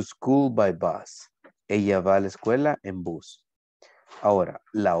goes to school by bus. Ella va a la escuela en bus. Ahora,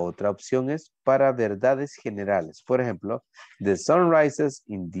 la otra opción es para verdades generales. Por ejemplo, the sun rises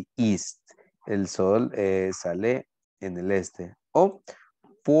in the east. El sol sale en el este. O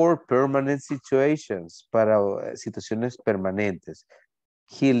for permanent situations, para situaciones permanentes.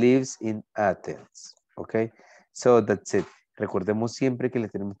 He lives in Athens. Ok, so that's it. Recordemos siempre que le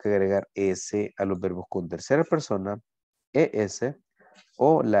tenemos que agregar S a los verbos con tercera persona, ES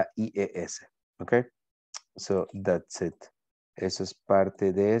o la IES. Ok, so that's it. Eso es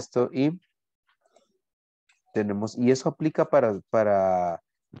parte de esto y tenemos, y eso aplica para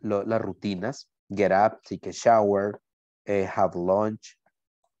las rutinas. Get up, take a shower, have lunch,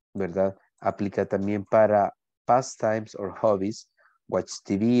 ¿verdad? Aplica también para pastimes or hobbies, watch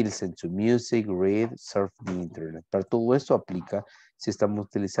TV, listen to music, read, surf the internet. Para todo esto aplica si estamos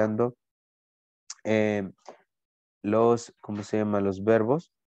utilizando ¿cómo se llama? Los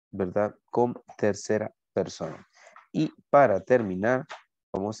verbos, ¿verdad? Con tercera persona. Y para terminar,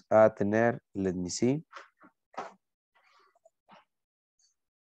 vamos a tener, let me see.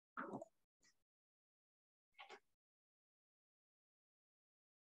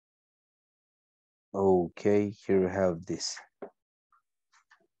 Okay, here we have this.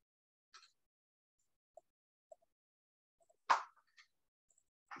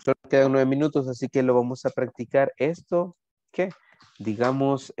 Solo quedan 9 minutos, así que lo vamos a practicar esto, ¿qué?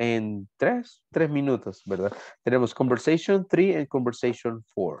 Digamos en 3 minutos, ¿verdad? Tenemos conversation 3 and conversation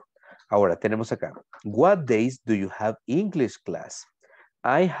 4. Ahora tenemos acá. What days do you have English class?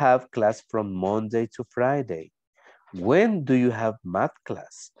 I have class from Monday to Friday. When do you have math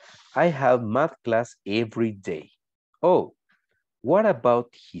class? I have math class every day. Oh, what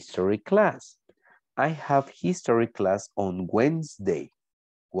about history class? I have history class on Wednesday.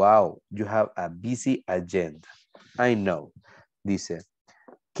 Wow, you have a busy agenda. I know. Dice,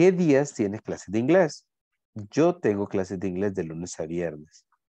 ¿qué días tienes clases de inglés? Yo tengo clases de inglés de lunes a viernes.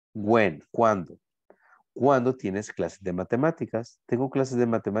 When, ¿cuándo? ¿Cuándo tienes clases de matemáticas? Tengo clases de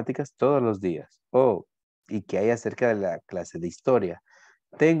matemáticas todos los días. Oh, ¿y qué hay acerca de la clase de historia?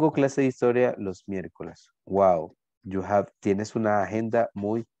 Tengo clase de historia los miércoles. Wow, tienes una agenda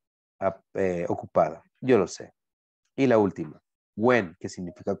muy ocupada. Yo lo sé. Y la última, when, que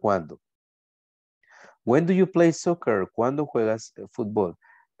significa cuándo. When do you play soccer? ¿Cuándo juegas fútbol?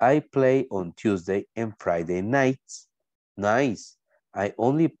 I play on Tuesday and Friday nights. Nice. I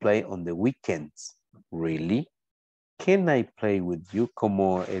only play on the weekends. Really? Can I play with you?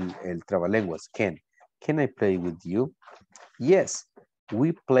 Como el trabalenguas. Can I play with you? Yes.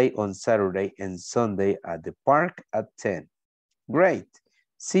 We play on Saturday and Sunday at the park at 10. Great.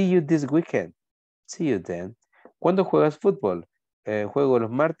 See you this weekend. See you then. ¿Cuándo juegas fútbol? Juego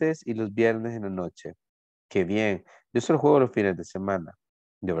los martes y los viernes en la noche. Qué bien. Yo solo juego los fines de semana.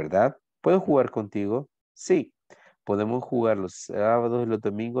 ¿De verdad? ¿Puedo jugar contigo? Sí. Podemos jugar los sábados y los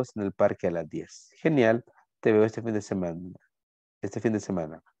domingos en el parque a las 10. Genial. Te veo este fin de semana. Este fin de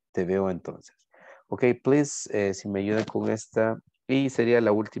semana. Te veo entonces. Ok, please, si me ayudan con esta. Y sería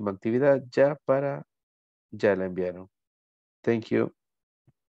la última actividad ya la enviaron. Thank you.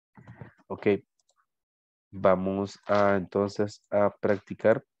 Ok. Vamos entonces a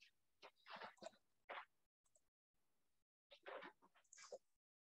practicar.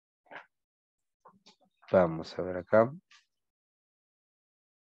 Vamos a ver acá.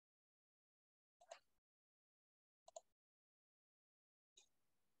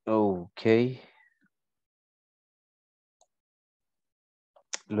 Ok.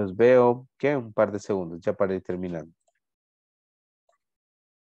 Los veo, ¿qué? Un par de segundos, ya para ir terminando.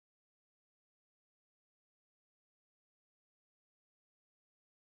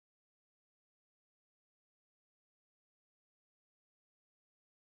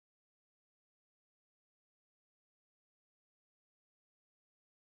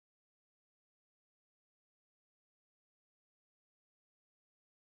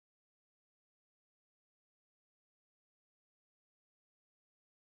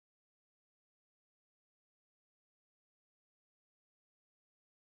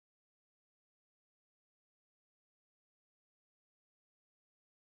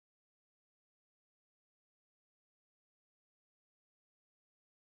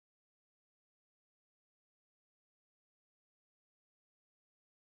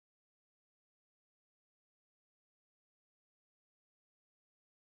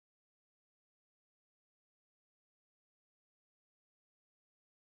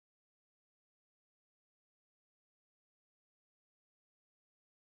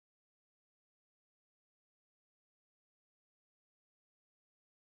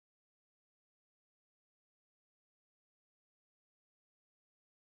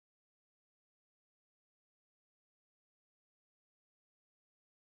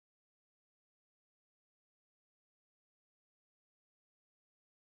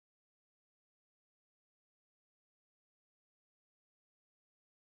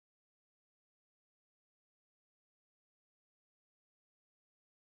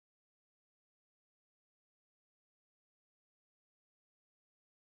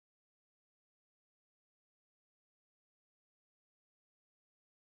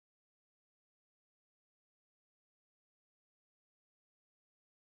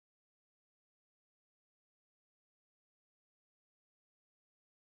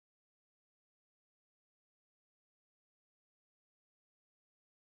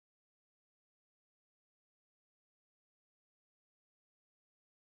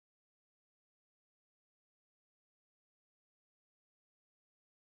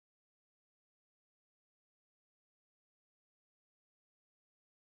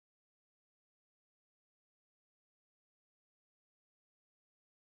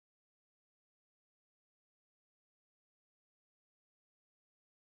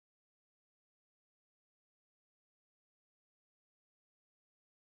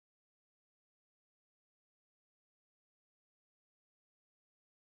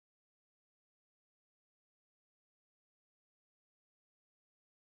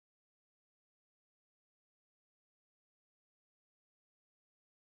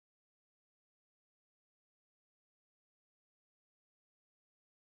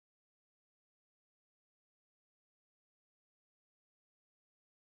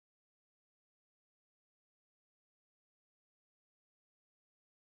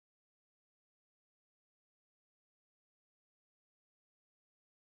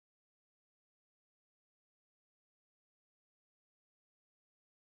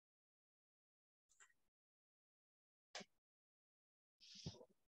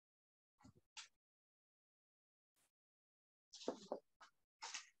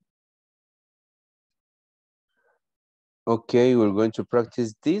 Okay, we're going to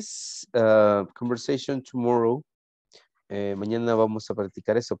practice this conversation tomorrow. Mañana vamos a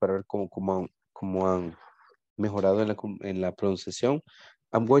practicar eso para ver cómo han mejorado en la pronunciación.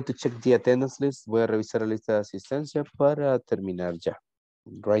 I'm going to check the attendance list. Voy a revisar la lista de asistencia para terminar ya.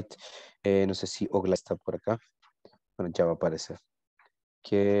 Right. No sé si Ogla está por acá. Bueno, ya va a aparecer.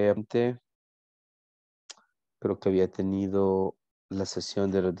 Que creo que había tenido la sesión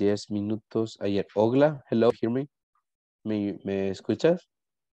de los 10 minutos ayer. Ogla, hello, hear me? ¿Me escuchas?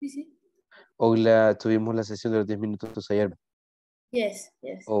 Sí, sí. Ogla, tuvimos la sesión de los 10 minutos ayer. Yes,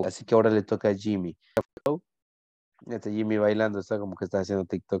 yes. Oh, así que ahora le toca a Jimmy. Jimmy bailando, está como que está haciendo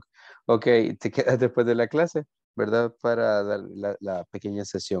TikTok. Ok, te quedas después de la clase, ¿verdad? Para dar la pequeña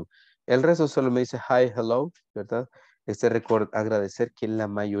sesión. El resto solo me dice hi, hello, ¿verdad? Agradecer que la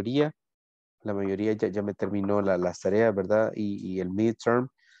mayoría ya me terminó las tareas, ¿verdad? Y el midterm.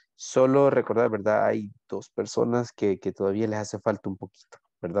 Solo recordar, ¿verdad? Hay 2 personas que todavía les hace falta un poquito,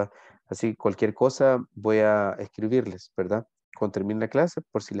 ¿verdad? Así cualquier cosa voy a escribirles, ¿verdad? Cuando termine la clase,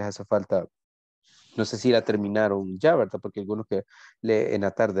 por si les hace falta. No sé si la terminaron ya, ¿verdad? Porque algunos que en la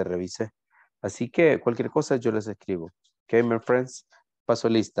tarde revisé. Así que cualquier cosa yo les escribo. Ok, my friends. Paso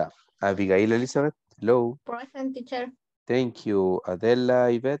lista. Abigail Elizabeth. Hello. Present, teacher. Thank you.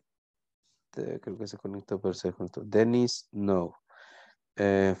 Adela Ivette. Creo que se conectó, pero se conectó. Dennis, no.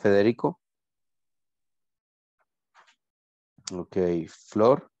 Federico. Ok.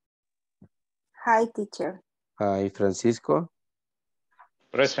 Flor. Hi, teacher. Hi, Francisco.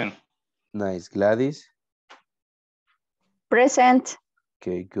 Present. Nice. Gladys. Present.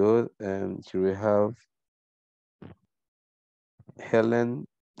 Okay, good. And here we have Helen.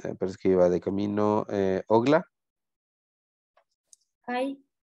 Parece que iba de camino. Ogla. Hi.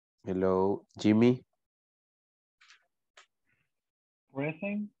 Hello. Jimmy.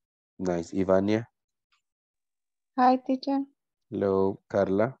 Present. Nice. Ivania. Hi, teacher. Hello.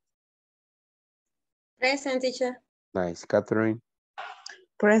 Carla. Present, teacher. Nice. Catherine.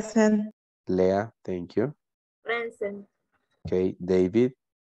 Present. Lea. Thank you. Present. Okay. David.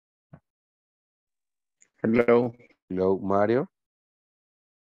 Hello. Hello. Mario.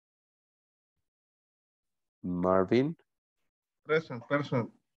 Marvin. Present.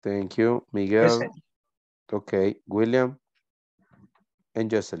 Thank you. Miguel. Present. Okay. William. And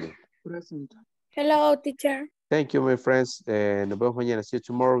Jocelyn. Present. Hello, teacher. Thank you, my friends. Nos vemos mañana. See you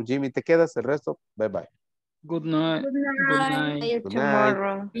tomorrow. Jimmy, ¿te quedas? El resto, bye bye. Good night. Good Good night. night. See you Good night.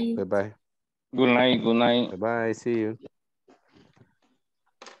 tomorrow. Bye bye. Good night. Good night. Bye bye. See you.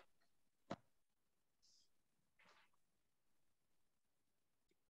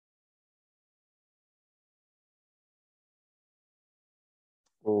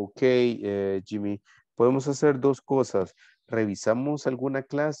 Ok, Jimmy. Podemos hacer 2 cosas. Revisamos alguna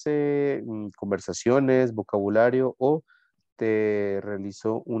clase, conversaciones, vocabulario o te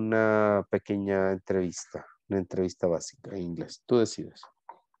realizo una pequeña entrevista, una entrevista básica en inglés. Tú decides.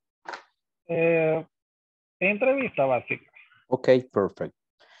 Entrevista básica. Ok, perfect.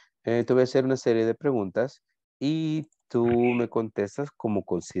 Te voy a hacer una serie de preguntas y tú me contestas como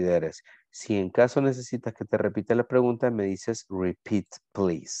consideres. Si en caso necesitas que te repita la pregunta, me dices repeat,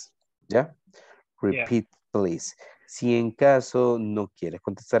 please. ¿Ya? Repeat, please. Si en caso no quieres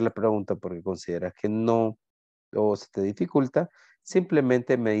contestar la pregunta porque consideras que no o se te dificulta,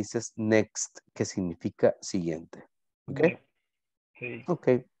 simplemente me dices next, que significa siguiente. ¿Ok? Sí. Ok,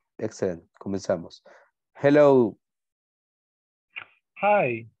 excelente. Comenzamos. Hello.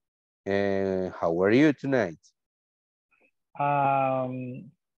 Hi. How are you tonight?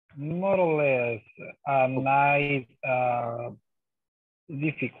 More or less night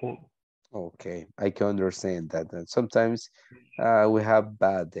difficult. Okay, I can understand that. And sometimes we have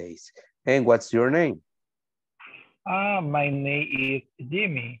bad days. And what's your name? My name is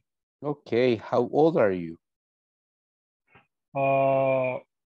Jimmy. Okay, how old are you?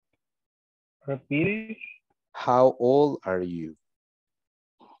 Repeat it. How old are you?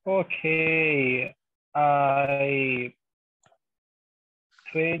 Okay, I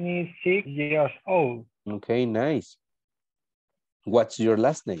 26 years old. Okay, nice. What's your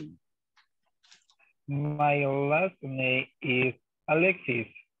last name? My last name is Alexis.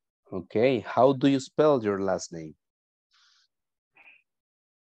 Okay, how do you spell your last name?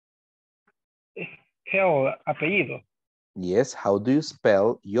 Spell apellido. Yes, how do you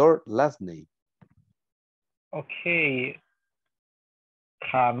spell your last name? Okay.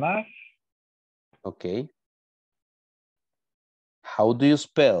 Jamás. Okay. How do you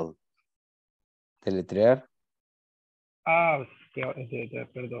spell? Deletrear.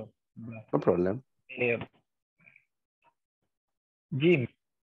 Perdón. No problem. Jim.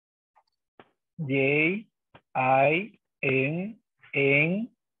 J-I-M-I. N-Y.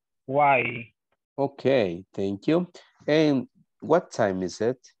 Okay, thank you. And what time is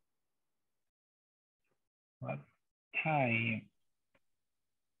it? What time?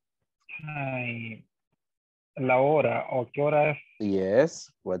 Time. La hora, ¿o qué hora es?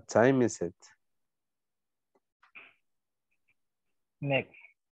 Yes, what time is it? Next.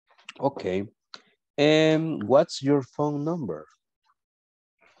 Okay. And what's your phone number?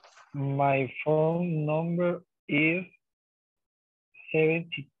 My phone number is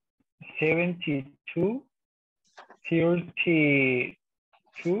 72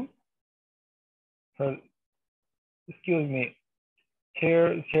 32. Excuse me.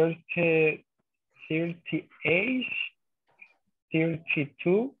 38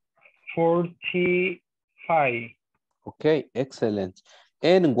 32 45. Okay, excellent.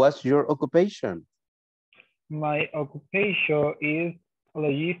 And what's your occupation? My occupation is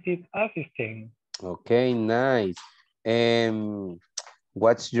logistics assistant. Okay, nice. And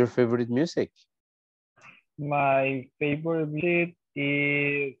what's your favorite music? My favorite music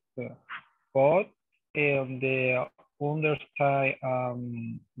is God and the understand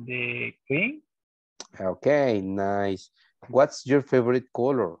the Queen. Okay, nice. What's your favorite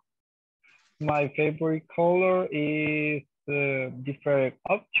color? My favorite color is different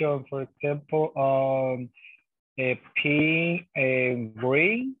options. For example, pink and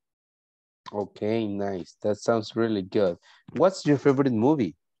green. Okay, nice. That sounds really good. What's your favorite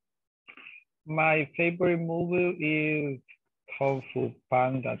movie? My favorite movie is Kung Fu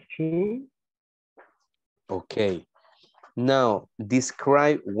Panda 2. Okay. Now,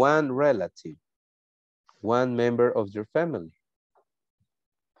 describe one relative, one member of your family.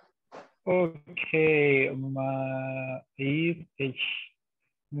 Okay,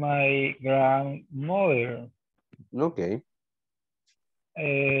 my grandmother. Okay.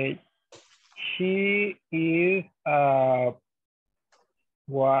 She is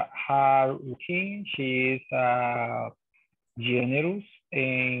hardworking. She is generous,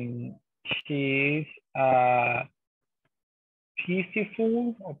 and she is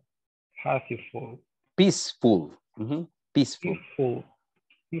peaceful or paciful. Peaceful. Peaceful.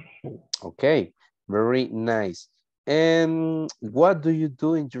 Peaceful. Okay, very nice. And what do you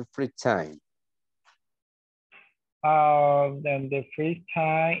do in your free time? Then the free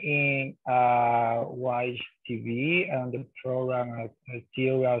time in watch TV and the program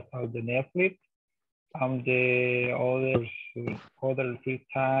series of the Netflix. The other free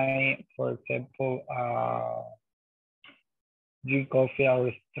time, for example, drink coffee at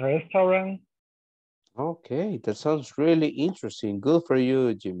a restaurant. Okay, that sounds really interesting. Good for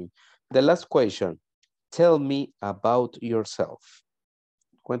you, Jimmy. The last question. Tell me about yourself.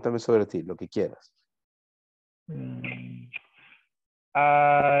 Cuéntame sobre ti, lo que quieras.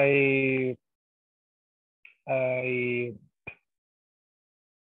 I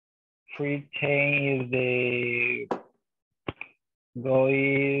free time is the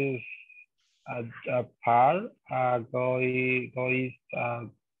goes a part goes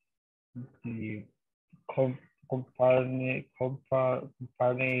the company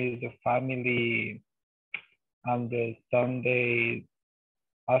the family on the Sunday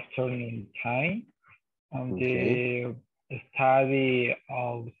afternoon time and the study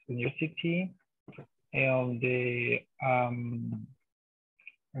of university and the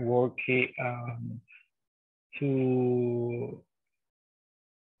working to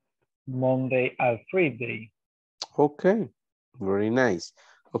Monday and Friday. Ok, very nice.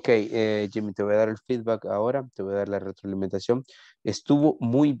 Ok, Jimmy, te voy a dar el feedback ahora, te voy a dar la retroalimentación. Estuvo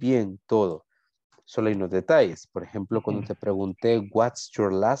muy bien todo. Solo hay unos detalles. Por ejemplo, cuando te pregunté, what's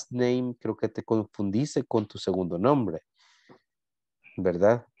your last name? Creo que te confundiste con tu segundo nombre.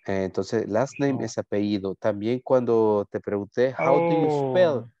 ¿Verdad? Entonces, last name es apellido. También cuando te pregunté, how do you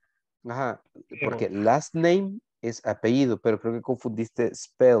spell? Ajá, porque last name es apellido, pero creo que confundiste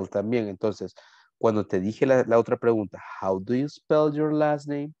spell también. Entonces, cuando te dije la otra pregunta, how do you spell your last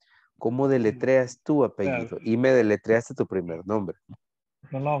name? ¿Cómo deletreas tu apellido? Y me deletreaste tu primer nombre.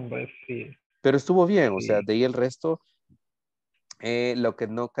 Tu nombre, sí. Pero estuvo bien, o sea, de ahí el resto, lo que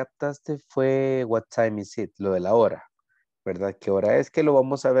no captaste fue what time is it, lo de la hora, ¿verdad? ¿Qué hora es? Que lo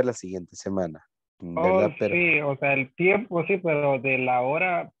vamos a ver la siguiente semana, ¿verdad? Pero, sí, o sea, el tiempo sí, pero de la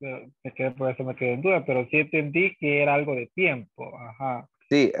hora, por eso me quedé en duda, pero sí entendí que era algo de tiempo, ajá.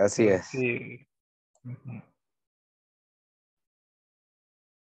 Sí, así pero es. Sí.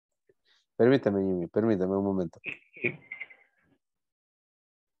 Permítame, Jimmy, permítame un momento. Sí.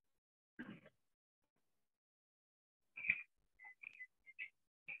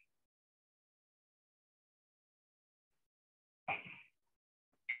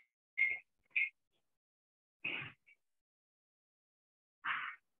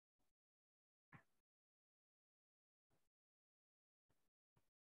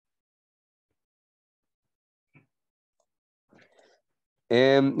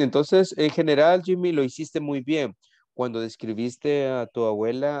 Entonces, en general, Jimmy, lo hiciste muy bien. Cuando describiste a tu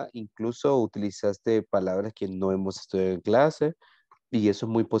abuela, incluso utilizaste palabras que no hemos estudiado en clase y eso es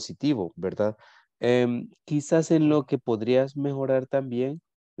muy positivo, ¿verdad? Quizás en lo que podrías mejorar también,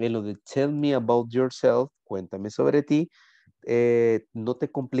 en lo de tell me about yourself, cuéntame sobre ti, no te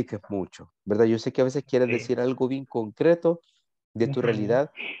compliques mucho, ¿verdad? Yo sé que a veces quieres decir algo bien concreto de tu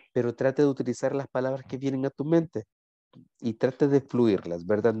realidad, pero trate de utilizar las palabras que vienen a tu mente y trate de fluirlas,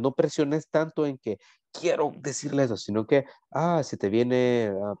 ¿verdad? No presiones tanto en que quiero decirle eso, sino que, se te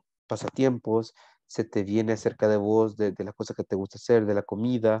viene pasatiempos, se te viene acerca de vos, de las cosas que te gusta hacer, de la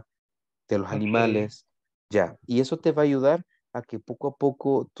comida, de los animales, ya. Y eso te va a ayudar a que poco a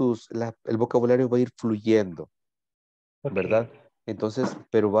poco el vocabulario va a ir fluyendo, ¿verdad? Entonces,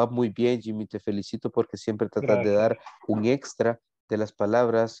 pero va muy bien, Jimmy, te felicito porque siempre tratas de dar un extra de las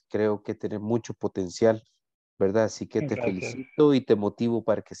palabras, creo que tienes mucho potencial, ¿verdad? Así que te felicito y te motivo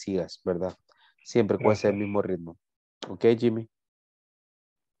para que sigas, ¿verdad? Siempre con ese mismo ritmo. ¿Ok, Jimmy?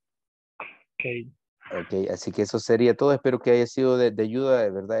 Ok, así que eso sería todo. Espero que haya sido de ayuda,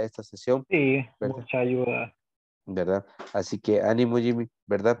 de verdad, esta sesión. Sí, ¿verdad? mucha ayuda. ¿Verdad? Así que ánimo, Jimmy,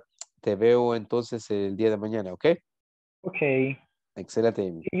 ¿verdad? Te veo entonces el día de mañana, ¿ok? Okay. Excelente,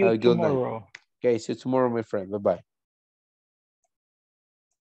 Jimmy. See Have you a good night. tomorrow. Okay, see you tomorrow, my friend. Bye-bye.